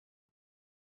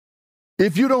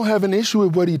 If you don't have an issue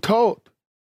with what he taught,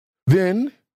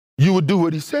 then you would do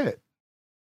what he said.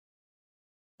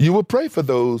 You will pray for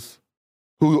those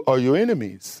who are your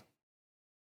enemies.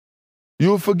 You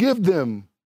will forgive them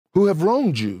who have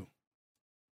wronged you.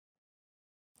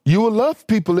 You will love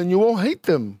people and you won't hate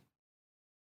them.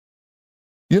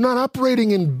 You're not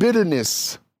operating in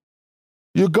bitterness.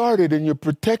 You're guarded and you're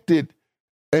protected.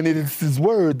 And it is his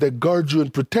word that guards you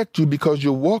and protects you because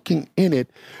you're walking in it.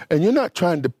 And you're not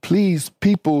trying to please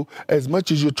people as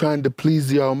much as you're trying to please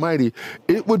the Almighty.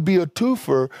 It would be a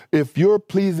twofer if your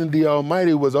pleasing the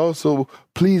Almighty was also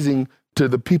pleasing to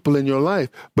the people in your life.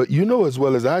 But you know as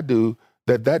well as I do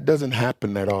that that doesn't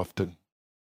happen that often.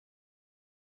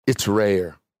 It's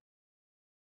rare.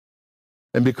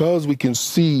 And because we can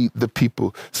see the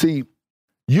people, see,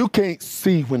 you can't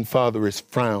see when Father is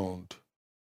frowned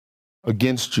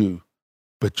against you,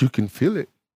 but you can feel it.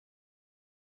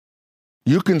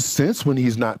 You can sense when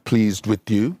he's not pleased with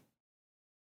you.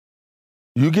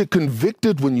 You get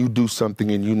convicted when you do something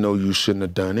and you know you shouldn't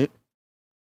have done it.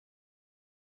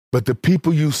 But the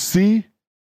people you see,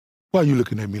 why are you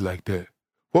looking at me like that?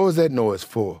 What was that noise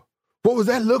for? What was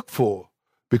that look for?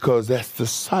 Because that's the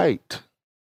sight.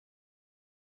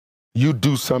 You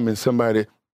do something and somebody,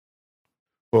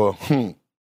 or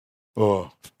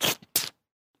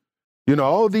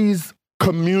all these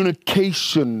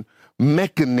communication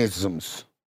mechanisms.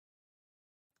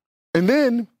 And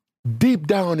then deep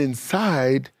down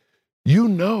inside, you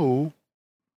know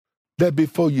that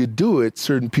before you do it,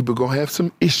 certain people are going to have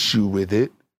some issue with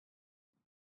it,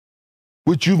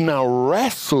 which you've now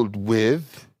wrestled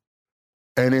with.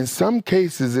 And in some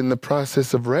cases, in the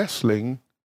process of wrestling,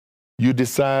 you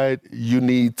decide you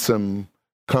need some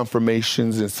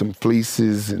confirmations and some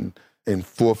fleeces and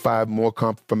 4 or 5 more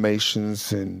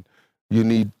confirmations, and you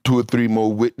need 2 or 3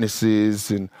 more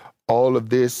witnesses, and all of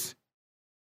this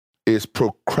is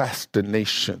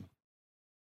procrastination.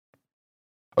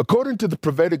 According to the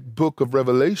prophetic book of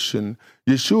Revelation,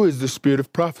 Yeshua is the spirit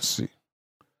of prophecy.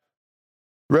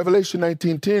 Revelation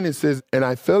 19:10, it says, "And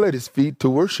I fell at his feet to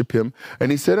worship him.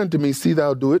 And he said unto me, See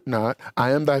thou do it not.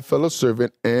 I am thy fellow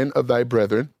servant and of thy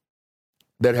brethren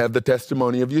that have the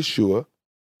testimony of Yeshua.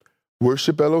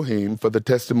 Worship Elohim, for the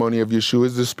testimony of Yeshua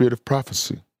is the spirit of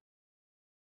prophecy."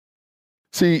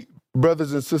 See,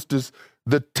 brothers and sisters,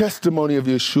 the testimony of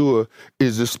Yeshua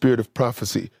is the spirit of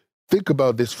prophecy. Think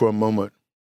about this for a moment.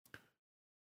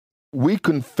 We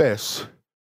confess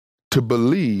to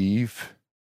believe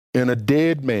in a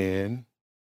dead man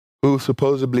who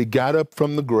supposedly got up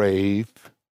from the grave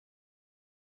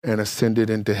and ascended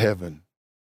into heaven.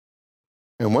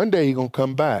 And one day he's going to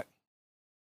come back.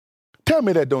 Tell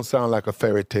me that don't sound like a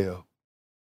fairy tale.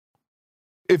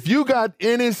 If you got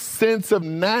any sense of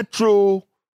natural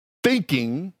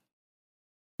thinking,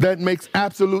 that makes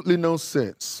absolutely no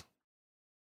sense.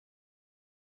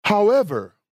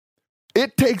 However,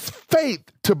 it takes faith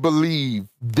to believe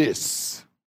this.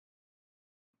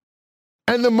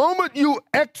 And the moment you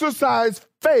exercise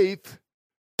faith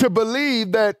to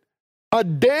believe that a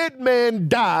dead man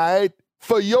died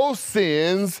for your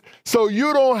sins, so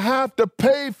you don't have to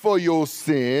pay for your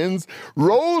sins,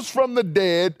 rose from the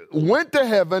dead, went to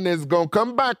heaven, is going to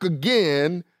come back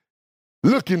again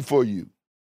looking for you.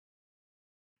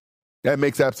 That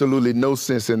makes absolutely no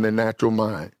sense in the natural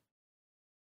mind.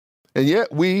 And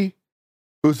yet we,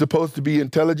 who are supposed to be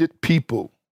intelligent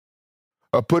people,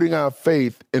 are putting our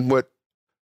faith in what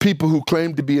people who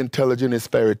claim to be intelligent as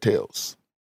fairy tales.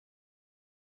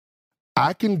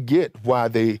 I can get why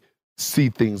they see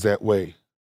things that way.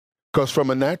 Because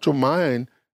from a natural mind,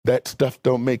 that stuff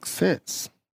don't make sense.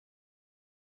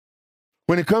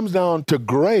 When it comes down to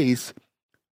grace,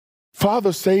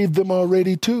 Father saved them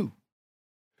already too.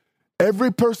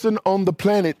 Every person on the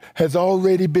planet has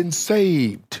already been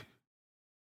saved.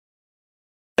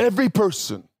 Every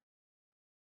person.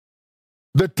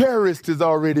 The terrorist has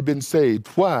already been saved.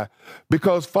 Why?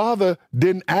 Because Father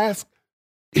didn't ask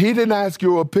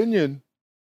your opinion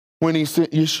when he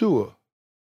sent Yeshua.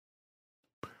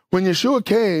 When Yeshua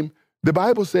came, the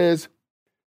Bible says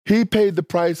he paid the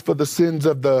price for the sins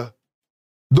of the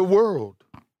world.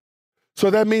 So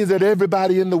that means that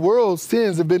everybody in the world's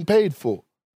sins have been paid for.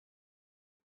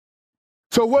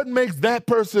 So what makes that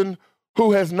person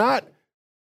who has not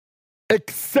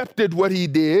accepted what he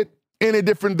did any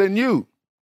different than you?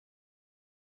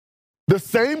 The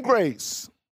same grace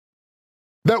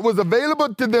that was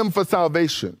available to them for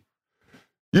salvation.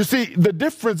 You see, the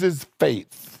difference is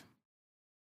faith.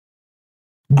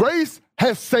 Grace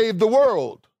has saved the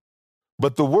world,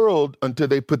 but the world, until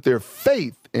they put their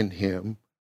faith in him,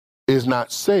 is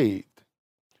not saved.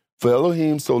 For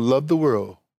Elohim so loved the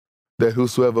world that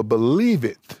whosoever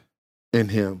believeth in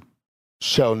him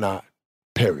shall not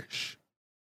perish.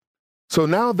 So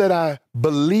now that I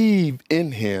believe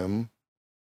in him,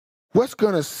 what's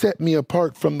going to set me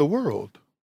apart from the world?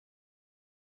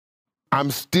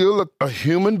 I'm still a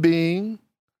human being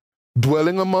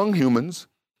dwelling among humans.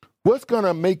 What's going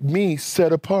to make me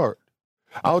set apart?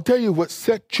 I'll tell you what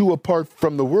sets you apart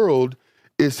from the world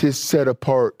is his set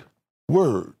apart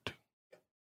word.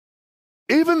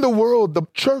 Even the world, the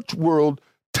church world,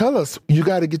 tell us you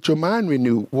got to get your mind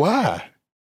renewed. Why?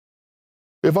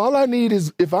 If all I need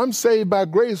is, if I'm saved by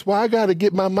grace, why I got to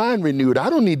get my mind renewed? I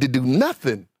don't need to do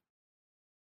nothing.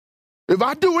 If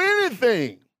I do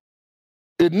anything,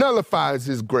 it nullifies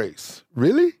his grace.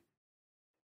 Really?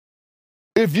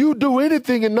 If you do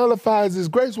anything, it nullifies his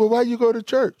grace. Well, why you go to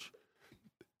church?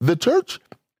 The church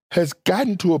has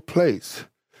gotten to a place.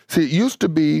 See, it used to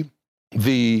be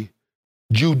the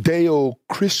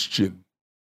Judeo-Christian.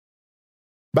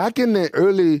 Back in the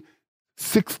early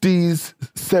 60s,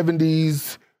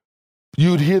 70s,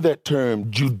 you'd hear that term,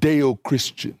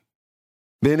 Judeo-Christian.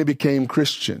 Then it became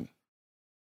Christian.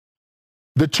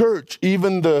 The church,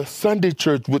 even the Sunday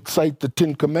church, would cite the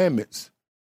 10 Commandments.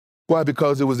 Why?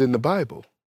 Because it was in the Bible.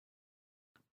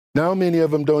 Now many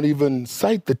of them don't even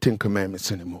cite the 10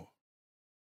 Commandments anymore.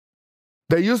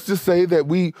 They used to say that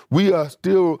we are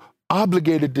still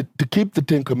obligated to keep the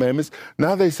 10 Commandments.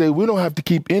 Now they say we don't have to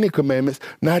keep any commandments,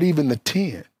 not even the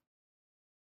 10.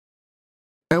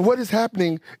 And what is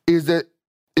happening is that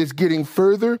it's getting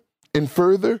further and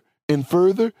further and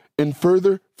further and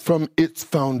further from its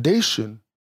foundation.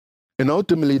 And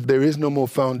ultimately, there is no more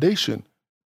foundation.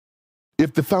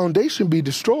 If the foundation be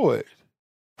destroyed,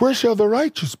 where shall the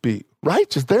righteous be?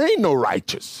 Righteous? There ain't no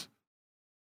righteous.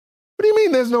 What do you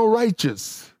mean there's no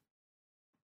righteous?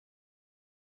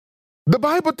 The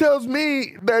Bible tells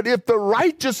me that if the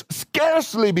righteous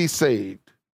scarcely be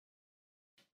saved,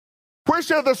 where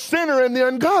shall the sinner and the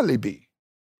ungodly be?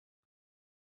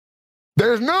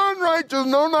 There's none righteous,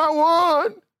 no, not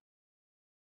one.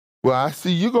 Well, I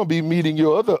see you're going to be meeting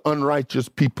your other unrighteous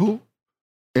people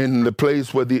in the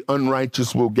place where the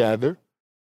unrighteous will gather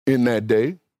in that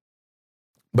day.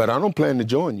 But I don't plan to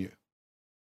join you.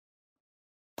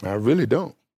 I really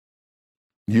don't.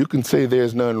 You can say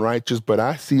there's none righteous, but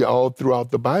I see all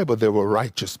throughout the Bible there were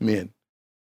righteous men.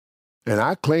 And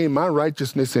I claim my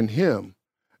righteousness in him.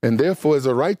 And therefore, as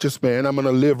a righteous man, I'm going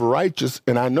to live righteous,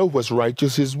 and I know what's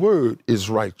righteous. His word is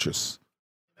righteous.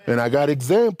 And I got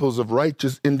examples of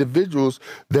righteous individuals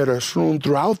that are strewn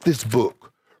throughout this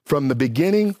book, from the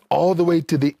beginning all the way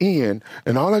to the end.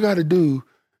 And all I got to do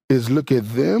is look at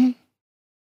them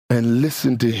and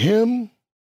listen to him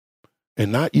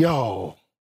and not y'all.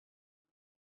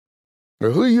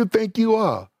 Or who you think you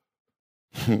are?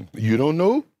 You don't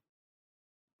know?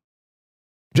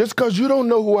 Just because you don't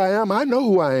know who I am, I know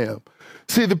who I am.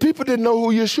 See, the people didn't know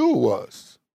who Yeshua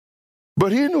was,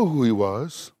 but he knew who he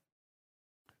was.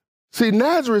 See,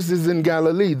 Nazareth is in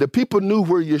Galilee. The people knew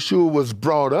where Yeshua was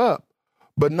brought up,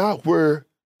 but not where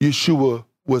Yeshua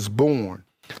was born.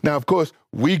 Now, of course,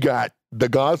 we got the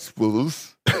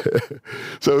Gospels.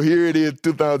 So here it is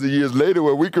 2,000 years later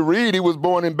where we can read he was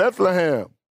born in Bethlehem.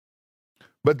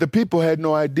 But the people had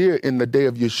no idea in the day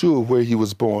of Yeshua where he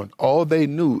was born. All they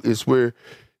knew is where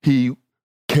he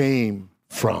came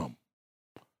from.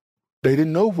 They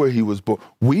didn't know where he was born.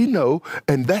 We know,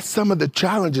 and that's some of the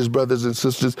challenges, brothers and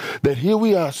sisters, that here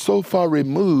we are so far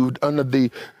removed under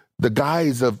the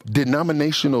guise of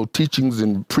denominational teachings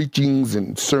and preachings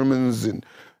and sermons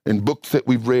and books that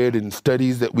we've read and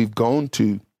studies that we've gone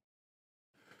to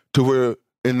where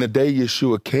in the day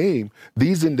Yeshua came,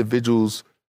 these individuals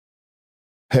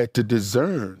had to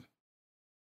discern.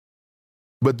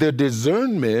 But their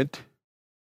discernment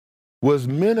was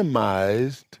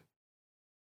minimized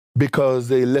because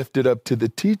they left it up to the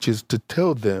teachers to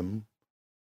tell them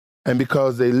And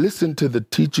because they listened to the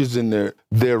teachers and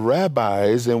their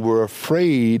rabbis and were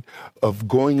afraid of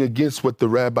going against what the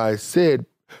rabbis said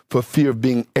for fear of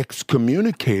being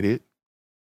excommunicated,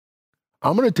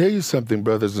 I'm going to tell you something,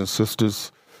 brothers and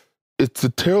sisters. It's a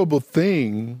terrible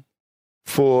thing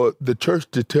for the church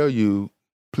to tell you,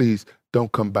 please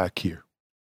don't come back here.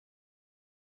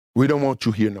 We don't want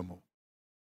you here no more.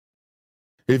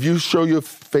 If you show your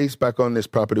face back on this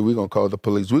property, we're going to call the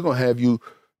police. We're going to have you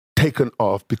taken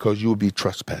off because you will be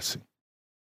trespassing.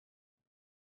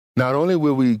 Not only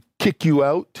will we kick you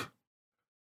out,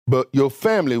 but your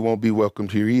family won't be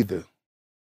welcomed here either.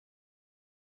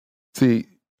 See,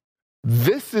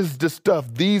 this is the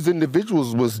stuff these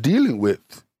individuals was dealing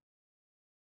with.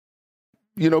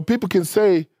 You know, people can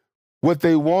say what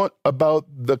they want about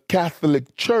the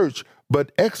Catholic Church,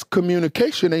 but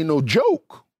excommunication ain't no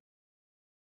joke.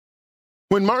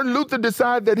 When Martin Luther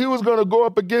decided that he was going to go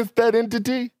up against that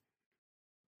entity,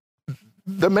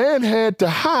 the man had to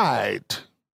hide.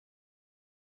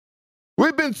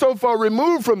 We've been so far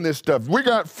removed from this stuff. We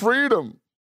got freedom.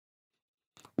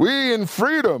 We in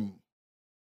freedom.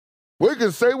 We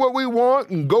can say what we want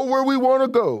and go where we want to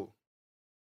go.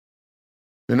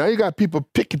 And now you got people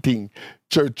picketing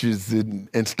churches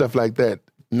and stuff like that.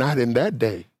 Not in that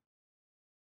day.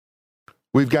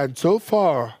 We've gotten so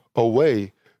far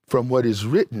away from what is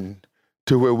written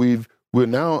to where we're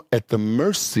now at the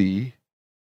mercy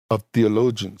of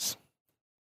theologians.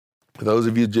 For those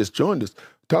of you who just joined us,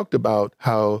 talked about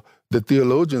how the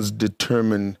theologians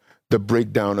determine the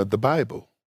breakdown of the Bible.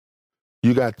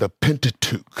 You got the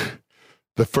Pentateuch,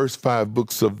 the first 5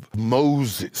 books of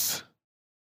Moses.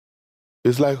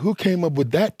 It's like, who came up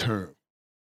with that term?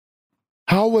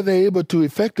 How were they able to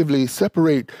effectively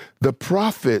separate the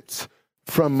prophets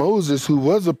from Moses, who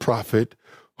was a prophet,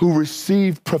 who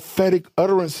received prophetic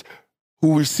utterance,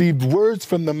 who received words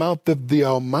from the mouth of the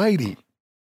Almighty?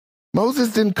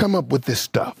 Moses didn't come up with this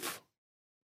stuff.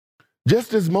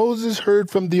 Just as Moses heard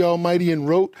from the Almighty and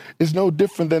wrote, is no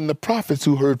different than the prophets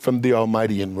who heard from the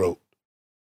Almighty and wrote.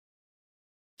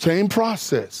 Same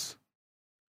process.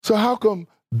 So how come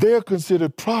they're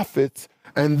considered prophets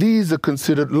and these are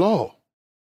considered law?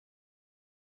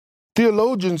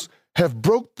 Theologians have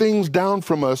broke things down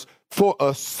from us for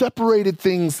us, separated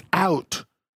things out,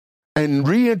 and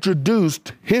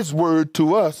reintroduced his word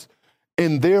to us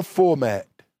in their format.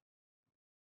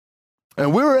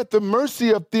 And we're at the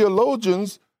mercy of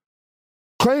theologians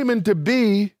claiming to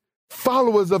be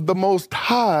followers of the Most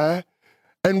High,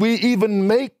 and we even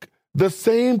make the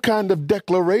same kind of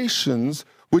declarations,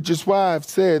 which is why I've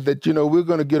said that, we're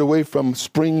going to get away from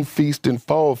spring feast and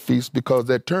fall feast because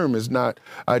that term is not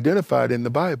identified in the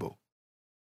Bible.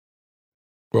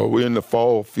 Well, we're in the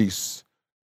fall feast.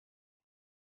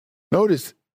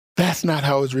 Notice, that's not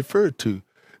how it's referred to.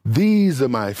 These are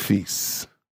my feasts.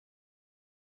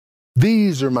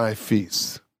 These are my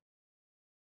feasts.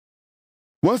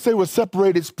 Once they were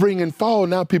separated spring and fall,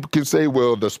 now people can say,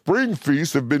 well, the spring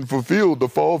feasts have been fulfilled. The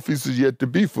fall feast is yet to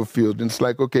be fulfilled. And it's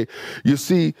like, okay, you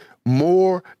see,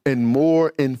 more and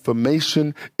more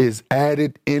information is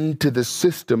added into the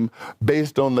system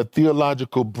based on the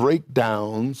theological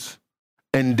breakdowns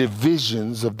and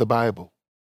divisions of the Bible.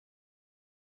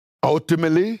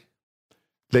 Ultimately,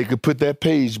 they could put that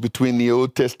page between the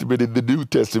Old Testament and the New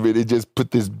Testament and just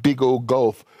put this big old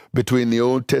gulf between the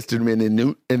Old Testament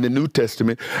and the New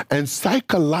Testament, and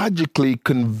psychologically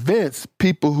convince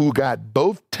people who got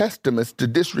both testaments to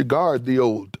disregard the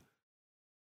Old.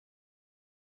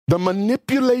 The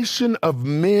manipulation of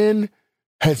men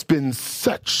has been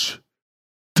such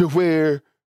to where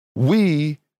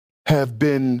we have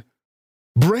been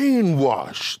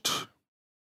brainwashed,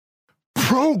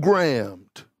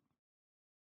 programmed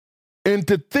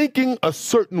into thinking a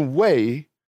certain way,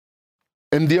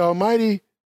 and the Almighty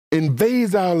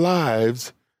invades our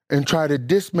lives and try to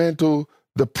dismantle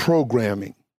the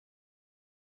programming.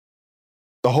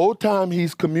 The whole time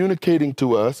he's communicating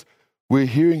to us, we're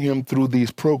hearing him through these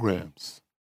programs.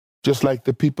 Just like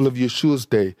the people of Yeshua's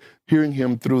day, hearing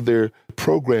him through their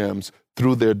programs,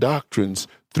 through their doctrines,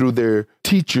 through their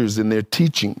teachers and their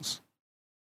teachings.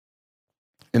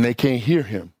 And they can't hear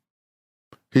him.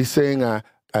 He's saying,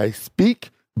 I speak,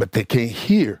 but they can't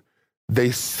hear.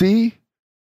 They see,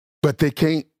 but they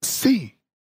can't see.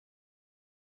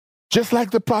 Just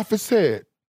like the prophet said,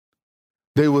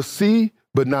 they will see,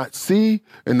 but not see,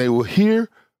 and they will hear,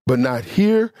 but not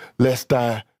hear, lest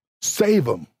I save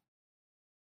them.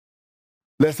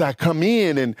 Lest I come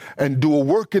in and do a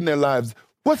work in their lives.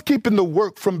 What's keeping the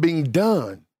work from being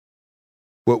done?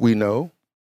 What we know,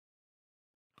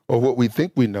 or what we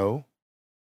think we know,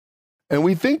 And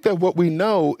we think that what we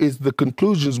know is the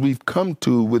conclusions we've come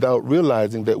to without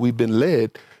realizing that we've been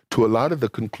led to a lot of the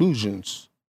conclusions.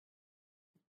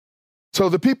 So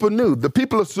the people knew. The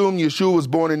people assumed Yeshua was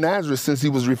born in Nazareth since he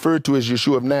was referred to as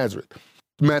Yeshua of Nazareth.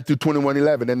 Matthew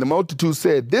 21:11. And the multitude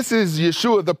said, "This is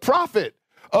Yeshua, the prophet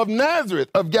of Nazareth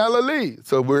of Galilee."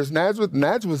 So where's Nazareth?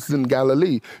 Nazareth is in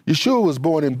Galilee. Yeshua was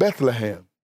born in Bethlehem.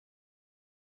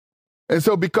 And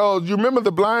so because you remember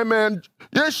the blind man,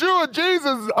 Yeshua,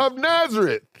 Jesus of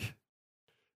Nazareth,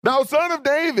 thou son of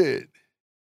David.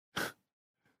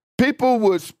 People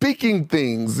were speaking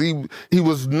things. He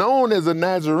was known as a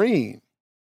Nazarene.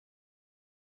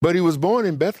 But he was born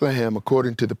in Bethlehem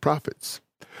according to the prophets.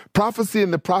 Prophecy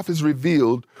and the prophets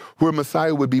revealed where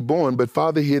Messiah would be born, but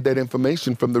Father hid that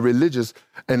information from the religious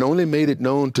and only made it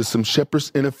known to some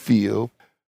shepherds in a field.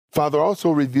 Father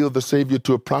also revealed the Savior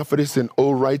to a prophetess, an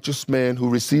old righteous man who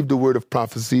received the word of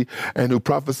prophecy and who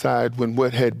prophesied when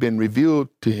what had been revealed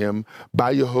to him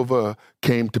by Jehovah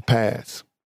came to pass.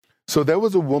 So there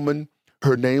was a woman,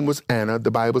 her name was Anna.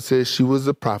 The Bible says she was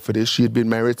a prophetess. She had been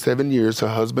married 7 years. Her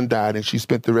husband died, and she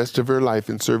spent the rest of her life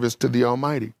in service to the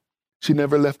Almighty. She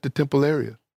never left the temple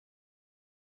area.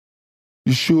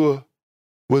 Yeshua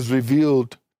was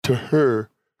revealed to her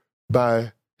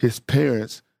by his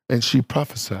parents, and she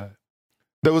prophesied.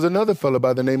 There was another fellow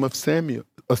by the name of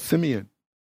Simeon.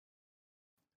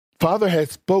 Father had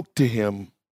spoke to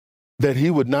him that he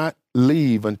would not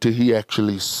leave until he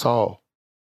actually saw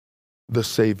the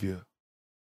Savior.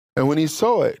 And when he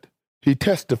saw it, he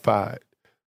testified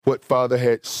what Father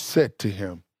had said to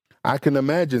him. I can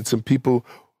imagine some people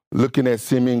looking at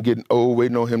Simeon getting old,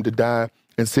 waiting on him to die,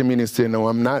 and Simeon is saying, "No,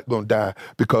 I'm not going to die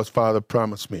because Father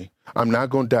promised me. I'm not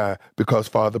going to die because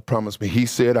Father promised me. He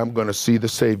said I'm going to see the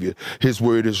Savior. His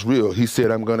word is real. He said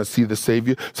I'm going to see the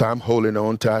Savior, so I'm holding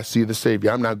on till I see the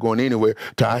Savior. I'm not going anywhere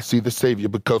till I see the Savior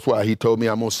because why? He told me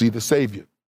I'm going to see the Savior."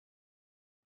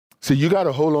 See, you got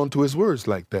to hold on to his words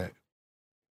like that.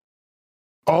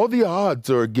 All the odds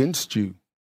are against you.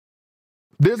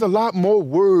 There's a lot more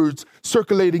words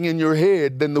circulating in your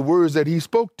head than the words that he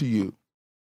spoke to you.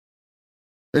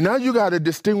 And now you got to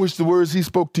distinguish the words he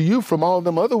spoke to you from all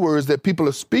them other words that people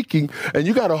are speaking. And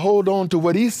you got to hold on to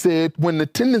what he said when the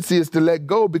tendency is to let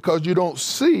go because you don't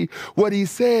see what he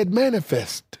said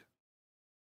manifest.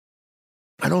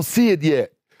 I don't see it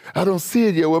yet. I don't see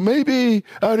it yet. Well, maybe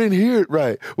I didn't hear it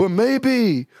right. Well,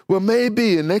 maybe.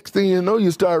 And next thing you know, you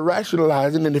start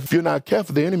rationalizing. And if you're not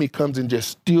careful, the enemy comes and just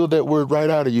steals that word right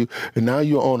out of you. And now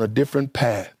you're on a different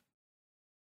path.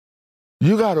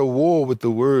 You got to war with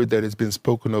the word that has been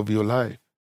spoken over your life.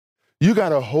 You got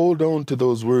to hold on to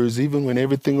those words even when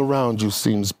everything around you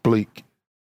seems bleak.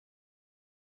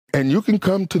 And you can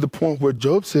come to the point where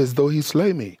Job says, though he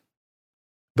slay me.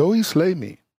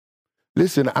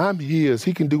 Listen, I'm his.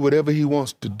 He can do whatever he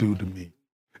wants to do to me.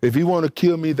 If he want to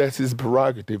kill me, that's his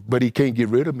prerogative, but he can't get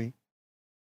rid of me.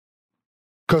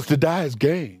 Because to die is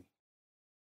gain.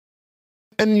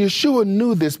 And Yeshua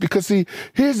knew this because, see,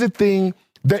 here's the thing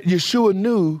that Yeshua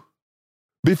knew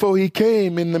before he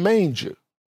came in the manger.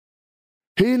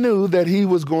 He knew that he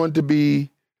was going to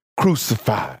be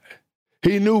crucified.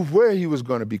 He knew where he was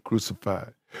going to be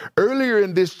crucified. Earlier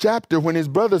in this chapter, when his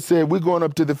brother said, "We're going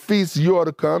up to the feast, you ought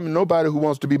to come," and nobody who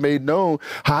wants to be made known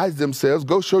hides themselves,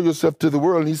 go show yourself to the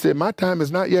world. And he said, "My time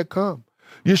has not yet come."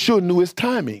 Yeshua knew his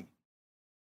timing.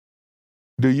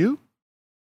 Do you?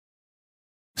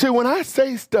 See, when I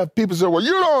say stuff, people say, "Well,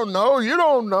 you don't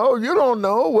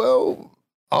know. Well,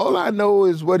 all I know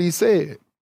is what he said.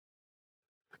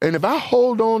 And if I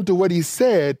hold on to what he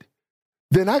said,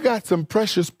 then I got some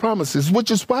precious promises,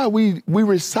 which is why we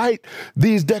recite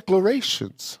these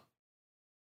declarations.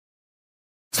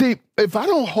 See, if I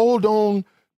don't hold on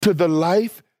to the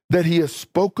life that he has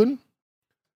spoken,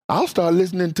 I'll start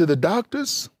listening to the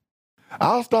doctors.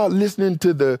 I'll start listening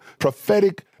to the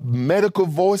prophetic medical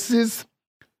voices.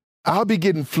 I'll be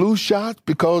getting flu shots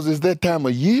because it's that time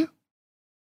of year.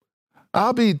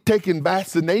 I'll be taking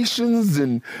vaccinations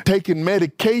and taking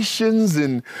medications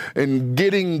and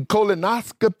getting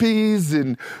colonoscopies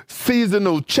and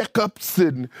seasonal checkups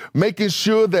and making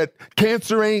sure that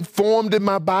cancer ain't formed in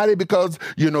my body because,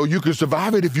 you can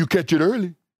survive it if you catch it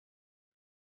early.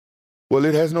 Well,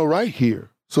 it has no right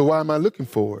here. So why am I looking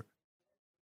for it?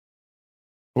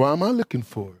 Why am I looking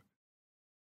for it?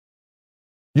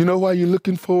 You know why you're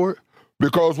looking for it?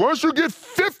 Because once you get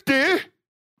 50,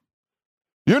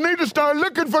 you need to start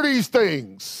looking for these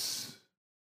things.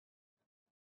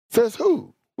 Says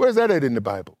who? Where's that at in the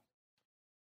Bible?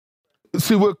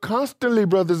 See, we're constantly,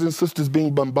 brothers and sisters,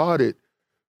 being bombarded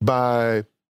by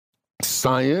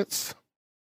science,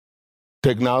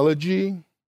 technology,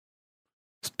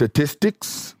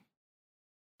 statistics,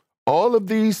 all of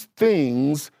these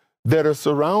things that are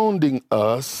surrounding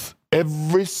us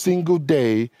every single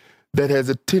day that has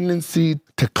a tendency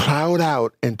to cloud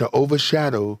out and to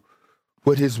overshadow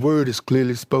what his word is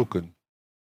clearly spoken.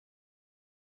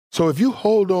 So if you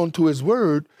hold on to his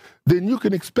word, then you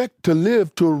can expect to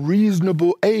live to a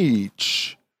reasonable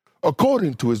age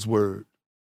according to his word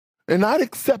and not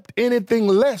accept anything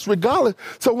less regardless.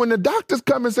 So when the doctors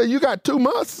come and say, you got 2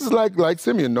 months, it's like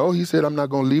Simeon. No, he said, I'm not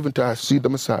going to leave until I see the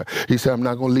Messiah. He said, I'm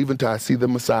not going to leave until I see the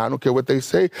Messiah. I don't care what they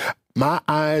say. My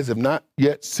eyes have not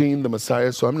yet seen the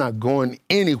Messiah, so I'm not going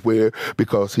anywhere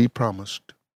because he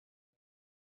promised.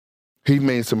 He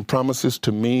made some promises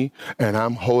to me, and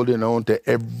I'm holding on to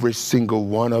every single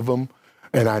one of them.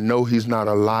 And I know he's not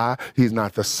a lie. He's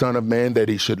not the son of man that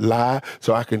he should lie.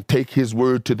 So I can take his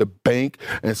word to the bank.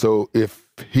 And so if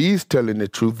he's telling the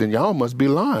truth, then y'all must be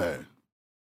lying.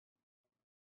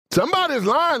 Somebody's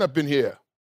lying up in here.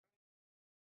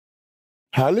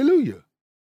 Hallelujah.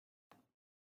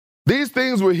 These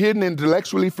things were hidden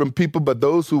intellectually from people, but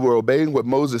those who were obeying what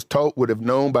Moses taught would have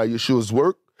known by Yeshua's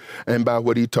work and by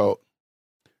what he taught.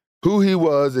 Who he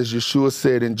was, as Yeshua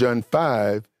said in John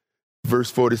 5,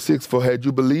 verse 46, for had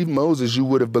you believed Moses, you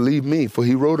would have believed me, for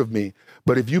he wrote of me.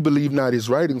 But if you believe not his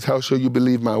writings, how shall you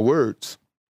believe my words?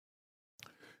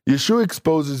 Yeshua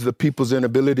exposes the people's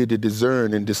inability to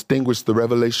discern and distinguish the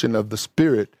revelation of the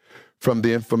Spirit from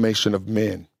the information of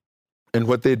men and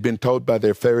what they had been taught by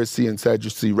their Pharisee and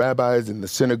Sadducee rabbis in the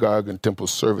synagogue and temple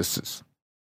services.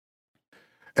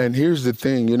 And here's the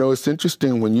thing, it's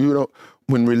interesting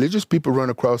when religious people run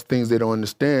across things they don't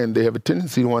understand, they have a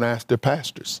tendency to want to ask their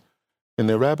pastors and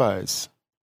their rabbis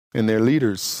and their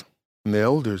leaders and their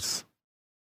elders.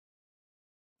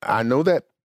 I know that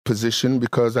position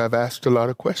because I've asked a lot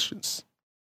of questions.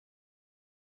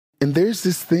 And there's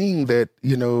this thing that,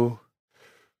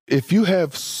 if you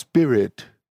have spirit,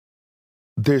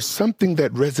 there's something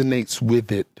that resonates with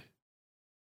it,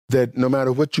 that no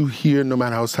matter what you hear, no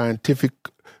matter how scientific,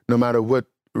 no matter what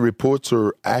reports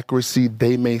or accuracy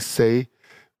they may say,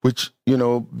 which,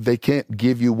 they can't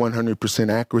give you 100%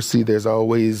 accuracy. There's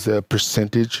always a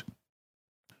percentage.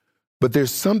 But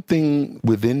there's something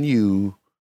within you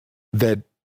that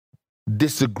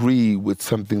disagree with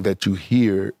something that you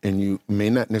hear, and you may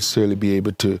not necessarily be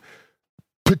able to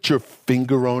put your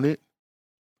finger on it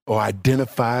or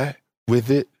identify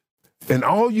with it. And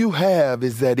all you have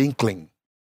is that inkling.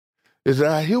 Is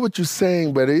that I hear what you're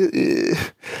saying, but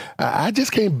I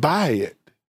just can't buy it.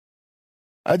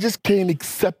 I just can't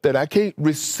accept that. I can't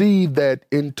receive that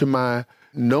into my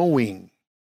knowing.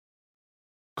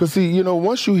 Because, see,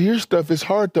 once you hear stuff, it's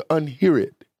hard to unhear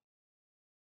it.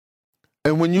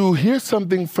 And when you hear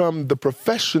something from the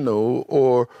professional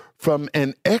or from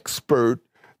an expert,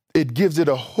 it gives it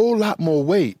a whole lot more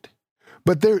weight.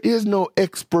 But there is no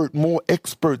expert more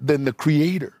expert than the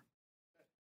Creator.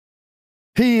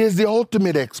 He is the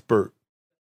ultimate expert.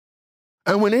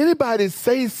 And when anybody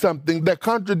says something that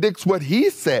contradicts what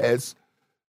he says,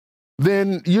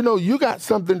 then, you got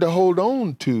something to hold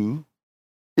on to,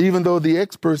 even though the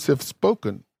experts have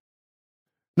spoken.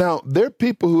 Now, there are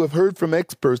people who have heard from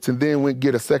experts and then went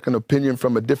get a second opinion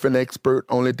from a different expert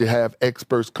only to have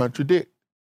experts contradict.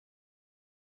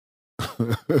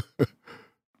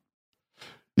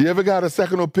 You ever got a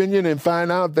second opinion and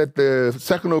find out that the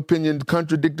second opinion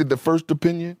contradicted the first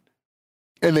opinion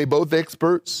and they both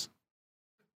experts?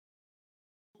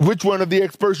 Which one of the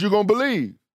experts you going to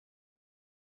believe?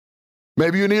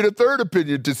 Maybe you need a third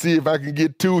opinion to see if I can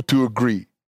get two to agree.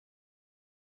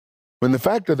 When the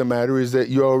fact of the matter is that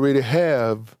you already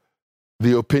have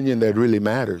the opinion that really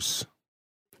matters.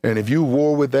 And if you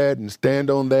war with that and stand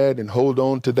on that and hold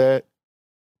on to that,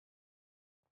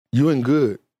 you're in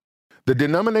good. The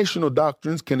denominational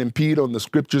doctrines can impede on the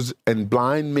scriptures and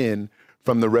blind men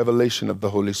from the revelation of the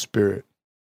Holy Spirit.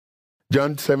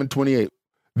 John 7:28.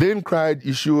 Then cried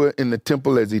Yeshua in the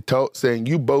temple as he taught, saying,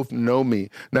 you both know me.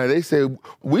 Now they say,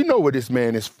 we know where this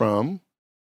man is from.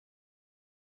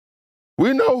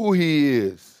 We know who he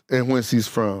is and whence he's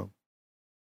from.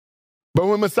 But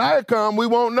when Messiah comes, we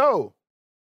won't know.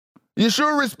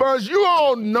 Yeshua responds, you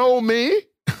all know me.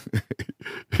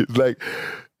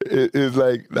 It's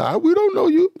like, nah, we don't know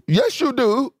you. Yes, you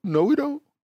do. No, we don't.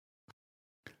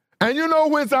 And you know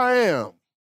whence I am.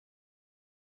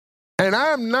 And I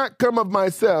am not come of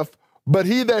myself, but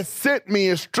he that sent me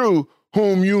is true,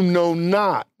 whom you know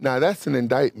not. Now, that's an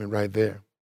indictment right there.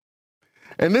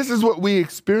 And this is what we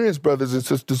experience, brothers and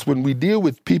sisters, when we deal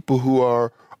with people who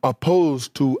are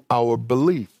opposed to our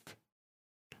belief.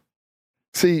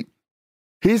 See,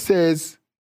 he says,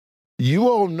 you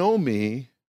all know me,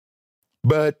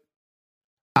 but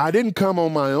I didn't come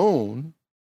on my own,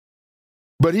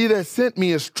 but he that sent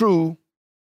me is true.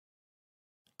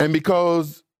 And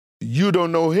because you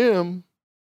don't know him,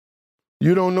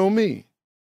 you don't know me.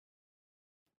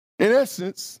 In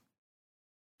essence,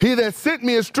 he that sent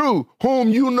me is true, whom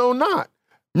you know not.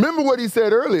 Remember what he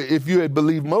said earlier. If you had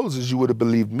believed Moses, you would have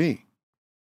believed me.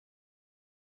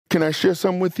 Can I share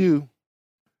something with you?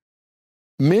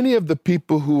 Many of the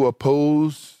people who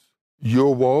oppose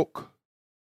your walk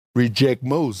reject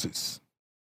Moses.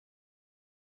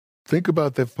 Think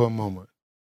about that for a moment.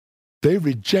 They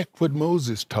reject what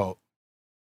Moses taught.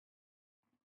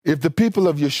 If the people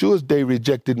of Yeshua's day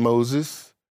rejected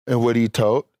Moses and what he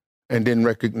taught and didn't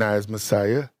recognize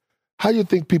Messiah, how do you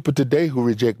think people today who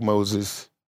reject Moses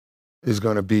is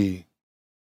going to be?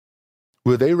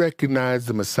 Will they recognize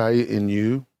the Messiah in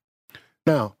you?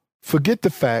 Now, forget the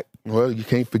fact, well, you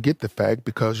can't forget the fact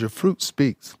because your fruit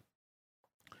speaks.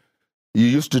 You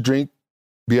used to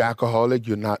be alcoholic,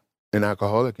 you're not an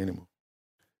alcoholic anymore.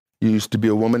 You used to be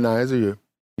a womanizer,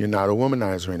 you're not a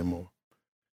womanizer anymore.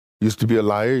 You used to be a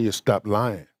liar, you stopped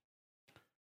lying.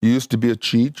 You used to be a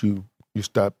cheat, you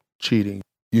stopped cheating.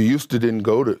 You used to didn't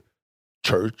go to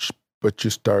church, but you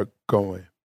start going.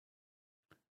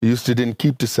 You used to didn't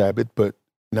keep the Sabbath, but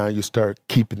now you start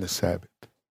keeping the Sabbath.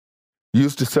 You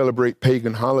used to celebrate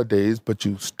pagan holidays, but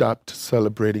you stopped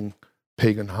celebrating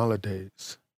pagan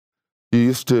holidays. You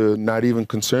used to not even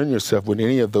concern yourself with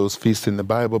any of those feasts in the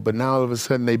Bible, but now all of a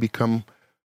sudden they become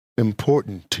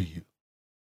important to you.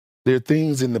 There are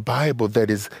things in the Bible that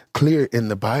is clear in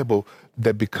the Bible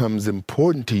that becomes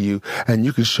important to you, and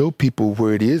you can show people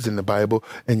where it is in the Bible,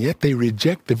 and yet they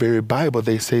reject the very Bible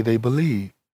they say they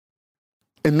believe.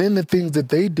 And then the things that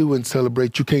they do and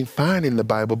celebrate you can't find in the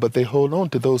Bible, but they hold on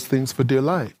to those things for dear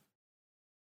life.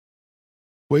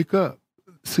 Wake up.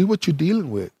 See what you're dealing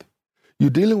with. You're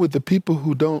dealing with the people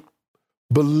who don't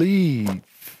believe,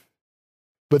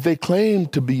 but they claim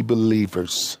to be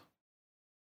believers.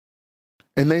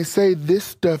 And they say this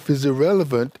stuff is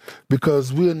irrelevant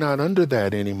because we're not under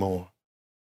that anymore.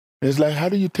 And it's like, how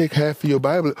do you take half of your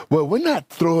Bible? Well, we're not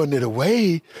throwing it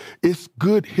away. It's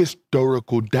good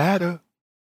historical data.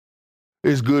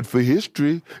 It's good for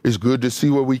history. It's good to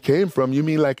see where we came from. You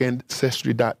mean like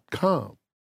Ancestry.com?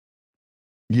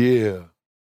 Yeah.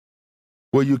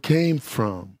 Where you came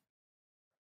from.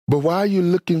 But while you're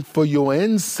looking for your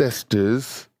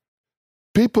ancestors,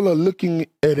 people are looking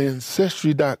at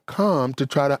Ancestry.com to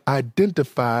try to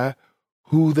identify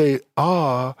who they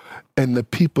are and the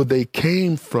people they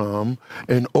came from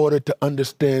in order to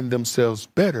understand themselves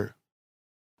better.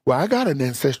 Well, I got an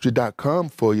Ancestry.com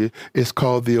for you. It's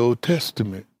called the Old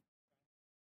Testament.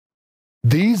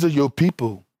 These are your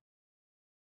people.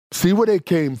 See where they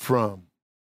came from.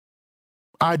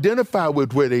 Identify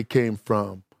with where they came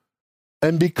from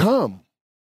and become.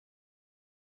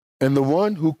 And the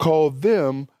one who called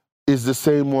them is the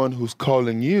same one who's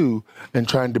calling you and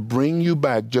trying to bring you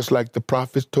back, just like the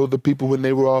prophets told the people when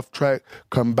they were off track,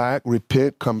 come back,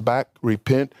 repent, come back,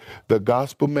 repent. The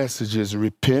gospel message is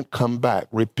repent, come back,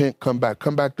 repent, come back.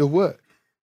 Come back to what?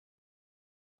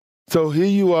 So here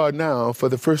you are now for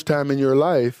the first time in your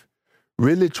life,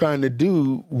 really trying to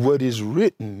do what is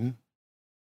written.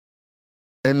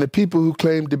 And the people who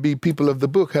claim to be people of the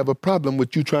book have a problem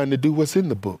with you trying to do what's in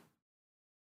the book.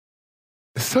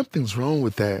 Something's wrong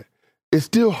with that. It's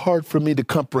still hard for me to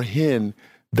comprehend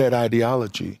that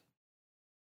ideology.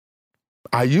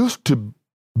 I used to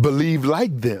believe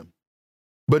like them,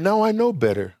 but now I know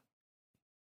better.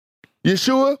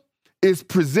 Yeshua is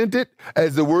presented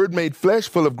as the Word made flesh,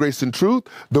 full of grace and truth,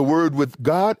 the Word with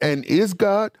God and is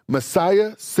God,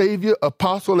 Messiah, Savior,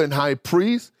 Apostle, and High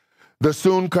Priest, the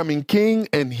soon-coming King,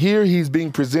 and here he's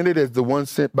being presented as the one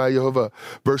sent by Jehovah.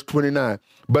 Verse 29,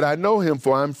 but I know him,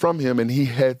 for I'm from him, and he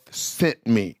hath sent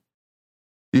me.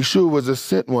 Yeshua was a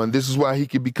sent one. This is why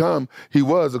he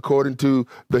was, according to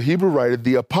the Hebrew writer,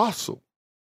 the apostle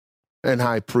and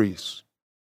high priest.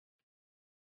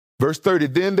 Verse 30,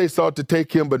 then they sought to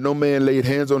take him, but no man laid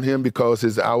hands on him because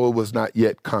his hour was not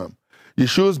yet come.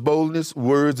 Yeshua's boldness,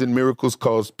 words, and miracles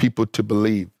caused people to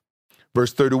believe.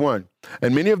 Verse 31,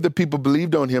 and many of the people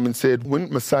believed on him and said,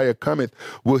 when Messiah cometh,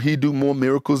 will he do more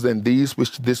miracles than these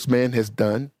which this man has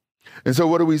done? And so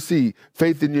what do we see?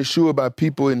 Faith in Yeshua by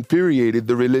people infuriated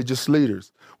the religious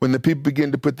leaders. When the people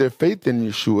began to put their faith in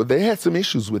Yeshua, they had some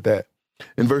issues with that.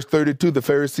 In verse 32, the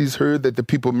Pharisees heard that the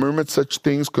people murmured such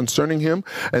things concerning him,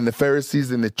 and the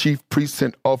Pharisees and the chief priests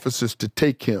sent officers to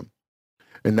take him.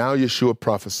 And now Yeshua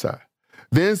prophesied.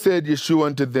 Then said Yeshua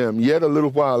unto them, yet a little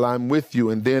while I am with you,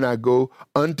 and then I go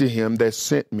unto him that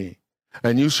sent me.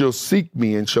 And you shall seek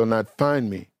me and shall not find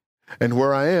me. And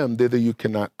where I am, thither you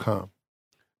cannot come.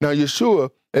 Now,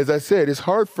 Yeshua, as I said, it's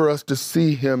hard for us to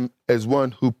see him as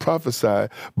one who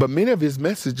prophesied, but many of his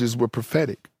messages were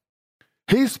prophetic.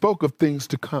 He spoke of things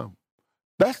to come.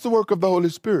 That's the work of the Holy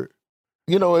Spirit.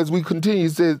 You know, as we continue, he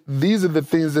says, these are the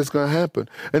things that's going to happen.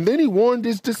 And then he warned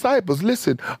his disciples,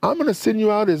 listen, I'm going to send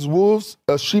you out as wolves,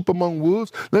 as sheep among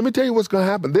wolves. Let me tell you what's going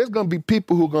to happen. There's going to be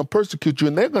people who are going to persecute you,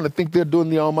 and they're going to think they're doing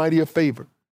the Almighty a favor.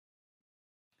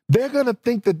 They're going to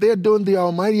think that they're doing the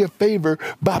Almighty a favor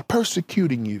by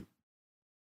persecuting you.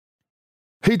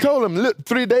 He told them, look,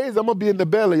 3 days, I'm going to be in the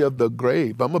belly of the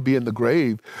grave. I'm going to be in the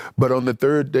grave, but on the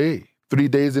third day, 3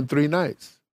 days and 3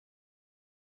 nights.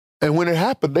 And when it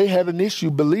happened, they had an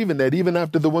issue believing that even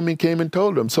after the woman came and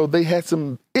told them. So they had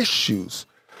some issues.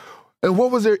 And what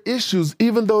was their issues?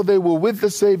 Even though they were with the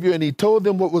Savior and he told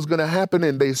them what was going to happen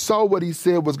and they saw what he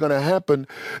said was going to happen,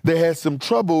 they had some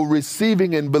trouble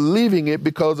receiving and believing it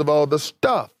because of all the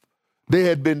stuff they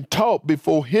had been taught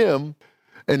before him.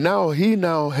 And now he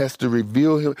has to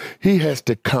reveal him. He has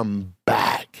to come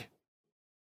back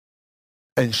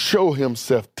and show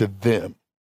himself to them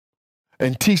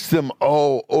and teach them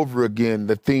all over again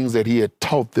the things that he had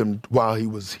taught them while he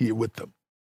was here with them.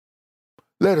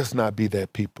 Let us not be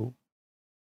that people.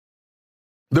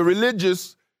 The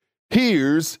religious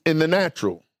hears in the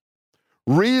natural,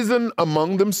 reason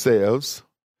among themselves,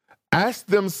 ask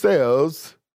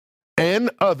themselves and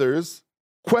others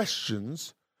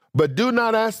questions, but do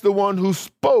not ask the one who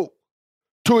spoke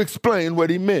to explain what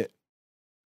he meant.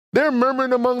 They're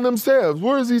murmuring among themselves.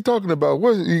 Where is he talking about?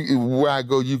 Where I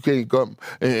go, you can't come.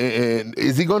 And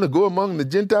is he going to go among the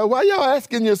Gentiles? Why y'all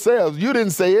asking yourselves? You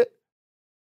didn't say it.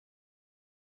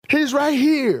 He's right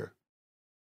here.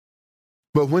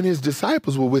 But when his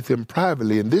disciples were with him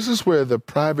privately, and this is where the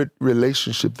private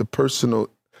relationship, the personal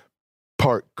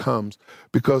part comes,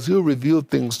 because he'll reveal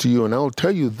things to you. And I'll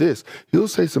tell you this, he'll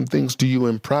say some things to you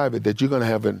in private that you're going to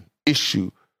have an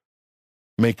issue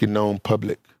making known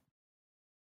public.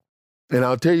 And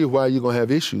I'll tell you why you're going to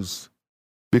have issues,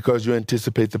 because you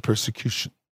anticipate the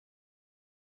persecution.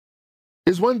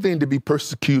 It's one thing to be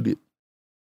persecuted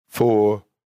for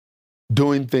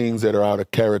doing things that are out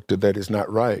of character that is not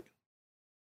right.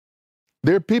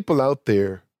 There are people out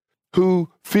there who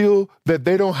feel that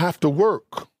they don't have to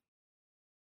work,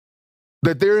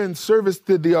 that they're in service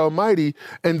to the Almighty,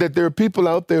 and that there are people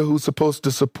out there who are supposed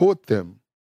to support them,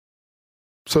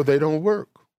 so they don't work.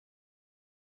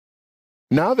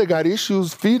 Now they got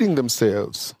issues feeding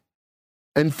themselves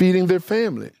and feeding their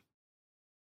family.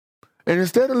 And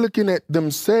instead of looking at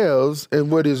themselves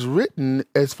and what is written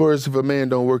as far as if a man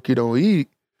don't work, he don't eat,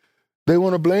 they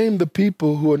want to blame the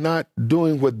people who are not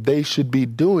doing what they should be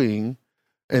doing,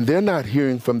 and they're not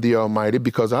hearing from the Almighty,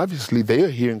 because obviously they are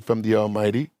hearing from the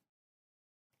Almighty.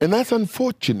 And that's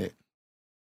unfortunate.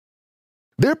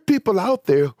 There are people out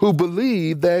there who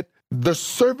believe that the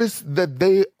service that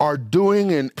they are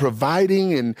doing and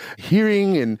providing and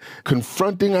hearing and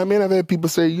confronting. I mean, I've had people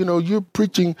say, you know, you're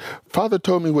preaching. Father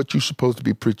told me what you're supposed to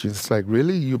be preaching. It's like,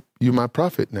 really? You're my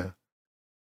prophet now.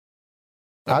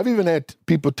 I've even had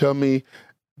people tell me,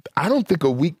 I don't think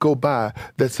a week go by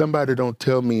that somebody don't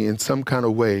tell me in some kind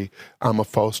of way I'm a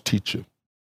false teacher,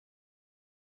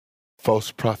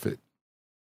 false prophet,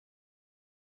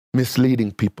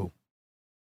 misleading people.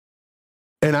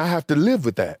 And I have to live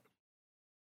with that.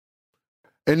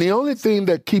 And the only thing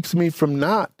that keeps me from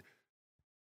not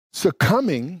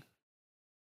succumbing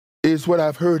is what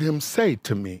I've heard him say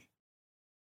to me.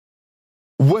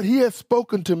 What he has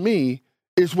spoken to me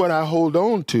is what I hold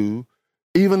on to,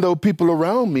 even though people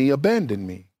around me abandon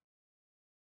me.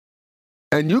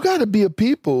 And you got to be a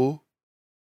people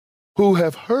who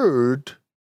have heard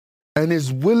and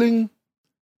is willing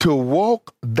to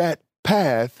walk that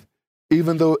path,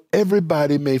 even though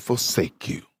everybody may forsake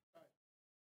you.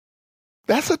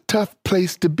 That's a tough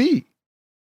place to be.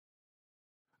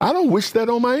 I don't wish that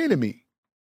on my enemy,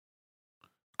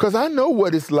 because I know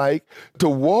what it's like to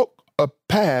walk a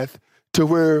path to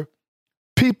where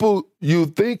people you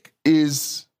think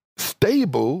is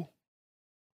stable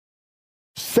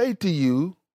say to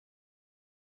you,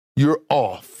 you're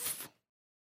off.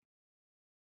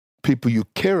 People you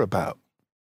care about,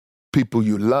 people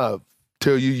you love,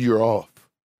 tell you you're off.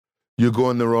 You're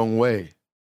going the wrong way.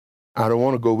 I don't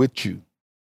want to go with you.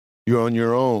 You're on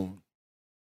your own.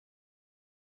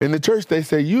 In the church, they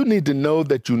say, you need to know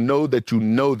that you know that you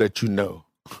know that you know.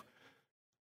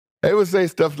 They would say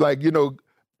stuff like, you know,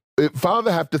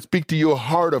 Father have to speak to your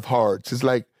heart of hearts. It's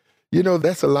like, you know,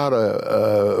 that's a lot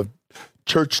of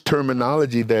church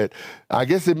terminology that I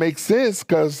guess it makes sense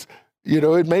because, you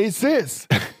know, it made sense.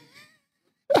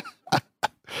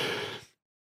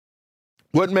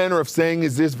 What manner of saying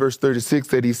is this, verse 36,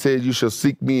 that he said, you shall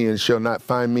seek me and shall not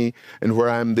find me, and where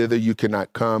I am thither you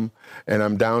cannot come. And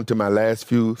I'm down to my last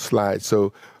few slides.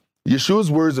 So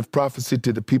Yeshua's words of prophecy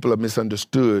to the people are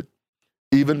misunderstood,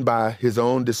 even by his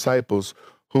own disciples,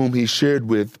 whom he shared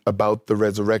with about the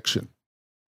resurrection.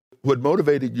 What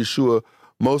motivated Yeshua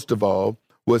most of all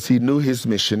was he knew his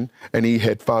mission and he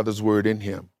had Father's word in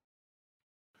him.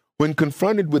 When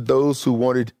confronted with those who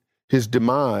wanted his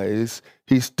demise,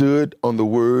 he stood on the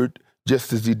word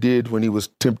just as he did when he was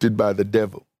tempted by the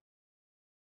devil.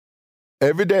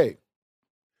 Every day,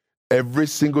 every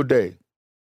single day,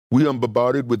 we are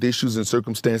bombarded with issues and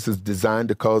circumstances designed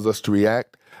to cause us to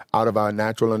react out of our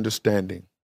natural understanding.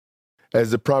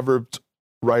 As the Proverbs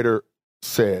writer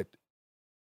said,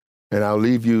 and I'll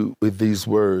leave you with these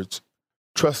words,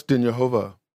 trust in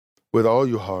Jehovah with all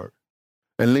your heart,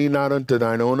 and lean not unto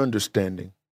thine own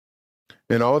understanding.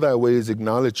 In all thy ways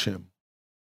acknowledge him,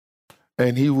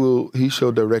 and he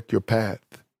shall direct your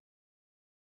path.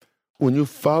 When you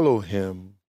follow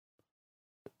him,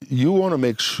 you want to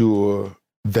make sure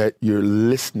that you're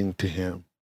listening to him.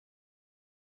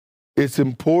 It's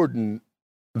important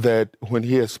that when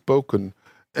he has spoken,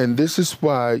 and this is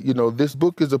why, this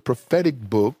book is a prophetic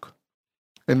book,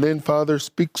 and then Father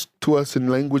speaks to us in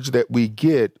language that we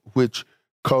get, which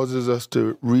causes us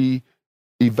to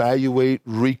evaluate,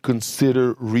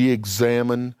 reconsider,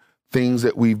 re-examine things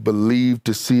that we've believed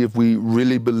to see if we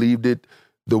really believed it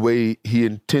the way he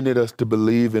intended us to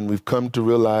believe. And we've come to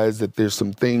realize that there's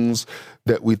some things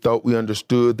that we thought we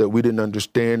understood that we didn't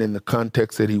understand in the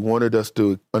context that he wanted us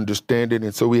to understand it.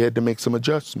 And so we had to make some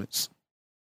adjustments.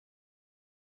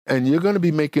 And you're going to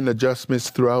be making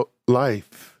adjustments throughout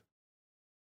life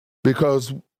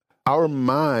because our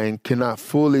mind cannot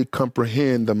fully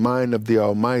comprehend the mind of the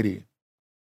Almighty.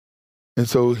 And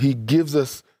so he gives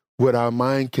us what our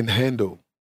mind can handle.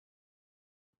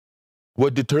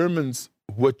 What determines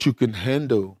what you can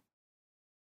handle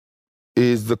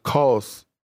is the cost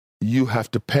you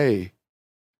have to pay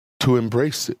to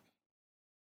embrace it.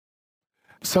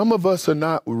 Some of us are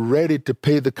not ready to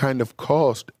pay the kind of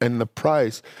cost and the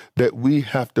price that we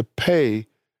have to pay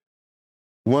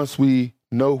once we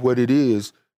know what it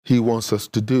is he wants us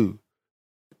to do.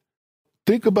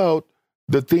 Think about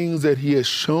the things that he has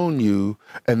shown you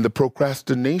and the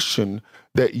procrastination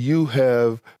that you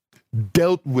have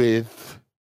dealt with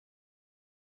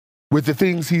the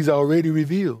things he's already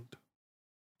revealed.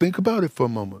 Think about it for a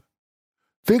moment.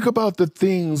 Think about the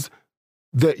things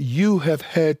that you have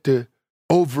had to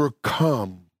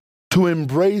overcome to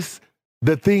embrace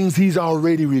the things he's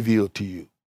already revealed to you.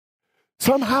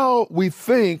 Somehow we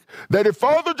think that if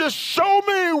Father just show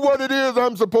me what it is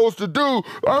I'm supposed to do,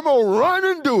 I'm going to run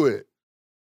and do it.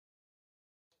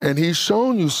 And he's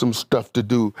shown you some stuff to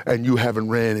do and you haven't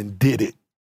ran and did it.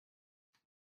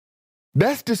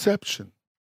 That's deception.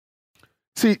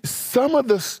 See, some of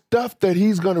the stuff that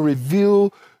he's going to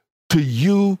reveal to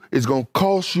you is going to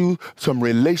cost you some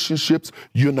relationships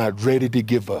you're not ready to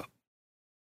give up.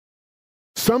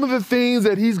 Some of the things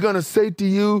that he's going to say to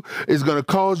you is going to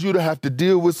cause you to have to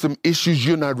deal with some issues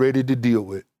you're not ready to deal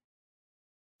with.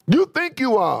 You think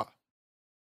you are.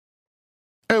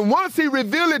 And once he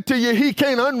reveals it to you, he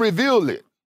can't unreveal it.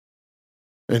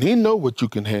 And he knows what you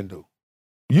can handle.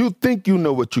 You think you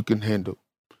know what you can handle.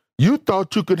 You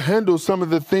thought you could handle some of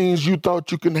the things you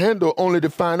thought you can handle only to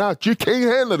find out you can't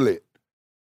handle it.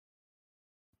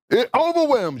 It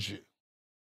overwhelms you.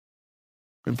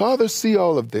 And Father see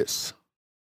all of this.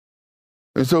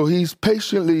 And so he's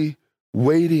patiently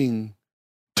waiting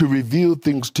to reveal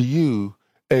things to you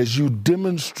as you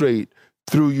demonstrate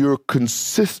through your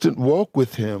consistent walk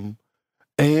with him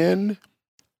and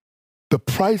the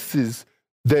prices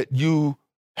that you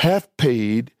have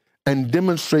paid and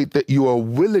demonstrate that you are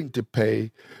willing to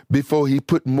pay before he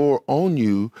put more on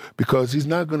you, because he's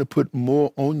not going to put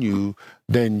more on you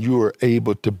than you are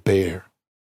able to bear.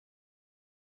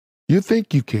 You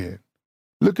think you can.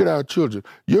 Look at our children.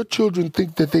 Your children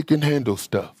think that they can handle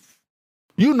stuff.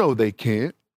 You know they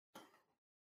can't.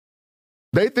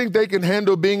 They think they can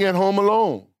handle being at home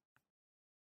alone.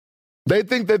 They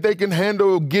think that they can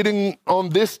handle getting on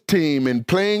this team and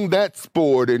playing that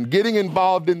sport and getting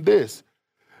involved in this.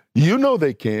 You know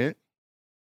they can't.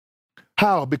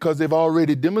 How? Because they've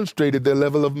already demonstrated their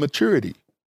level of maturity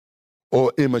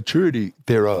or immaturity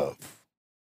thereof.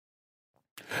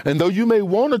 And though you may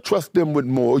want to trust them with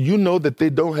more, you know that they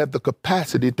don't have the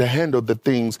capacity to handle the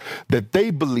things that they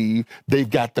believe they've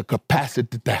got the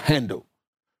capacity to handle.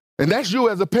 And that's you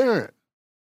as a parent.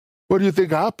 What do you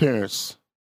think our parents,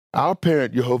 our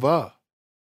parent Jehovah,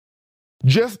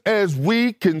 just as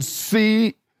we can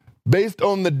see based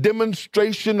on the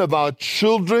demonstration of our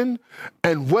children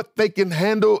and what they can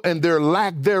handle and their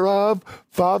lack thereof,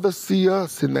 Father, see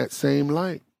us in that same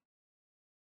light.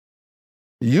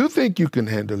 You think you can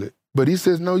handle it, but he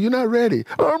says, no, you're not ready.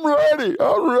 I'm ready.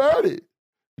 I'm ready.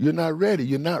 You're not ready.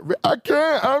 You're not ready. I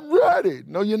can't. I'm ready.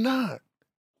 No, you're not.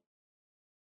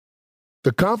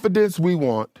 The confidence we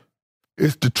want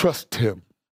is to trust him.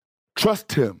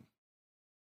 Trust him.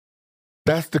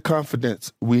 That's the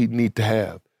confidence we need to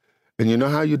have. And you know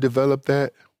how you develop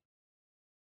that?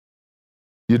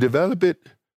 You develop it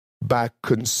by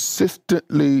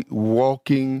consistently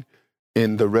walking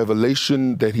in the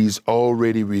revelation that he's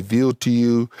already revealed to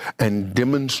you and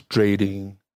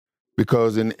demonstrating.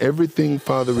 Because in everything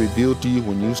Father revealed to you,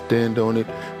 when you stand on it,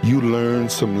 you learn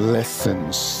some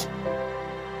lessons.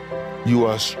 You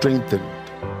are strengthened.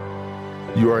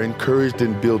 You are encouraged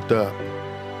and built up.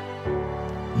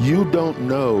 You don't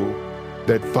know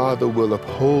that Father will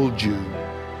uphold you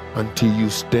until you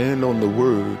stand on the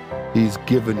word he's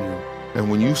given you. And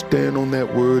when you stand on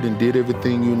that word and did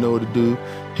everything you know to do,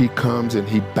 he comes and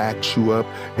he backs you up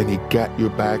and he got your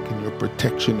back and your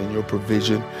protection and your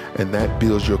provision. And that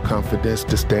builds your confidence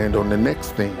to stand on the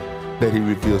next thing that he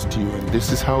reveals to you. And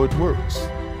this is how it works.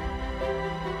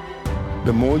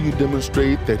 The more you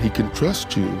demonstrate that he can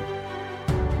trust you,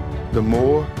 the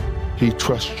more he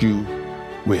trusts you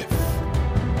with.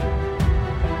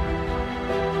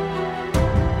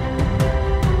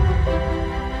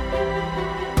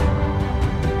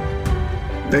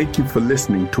 Thank you for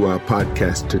listening to our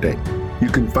podcast today. You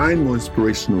can find more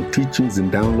inspirational teachings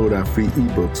and download our free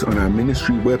ebooks on our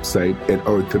ministry website at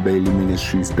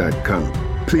arthurbaileyministries.com.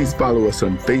 Please follow us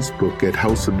on Facebook at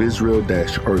House of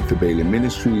Israel-Arthur Bailey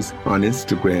Ministries, on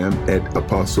Instagram at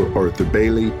Apostle Arthur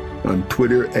Bailey, on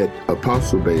Twitter at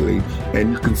Apostle Bailey,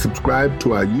 and you can subscribe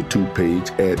to our YouTube page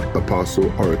at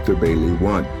Apostle Arthur Bailey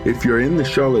 1. If you're in the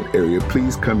Charlotte area,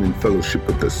 please come and fellowship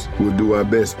with us. We'll do our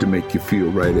best to make you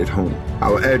feel right at home.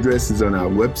 Our address is on our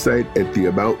website at the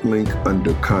About link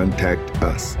under Contact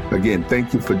Us. Again,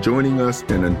 thank you for joining us,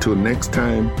 and until next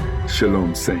time,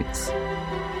 Shalom, Saints.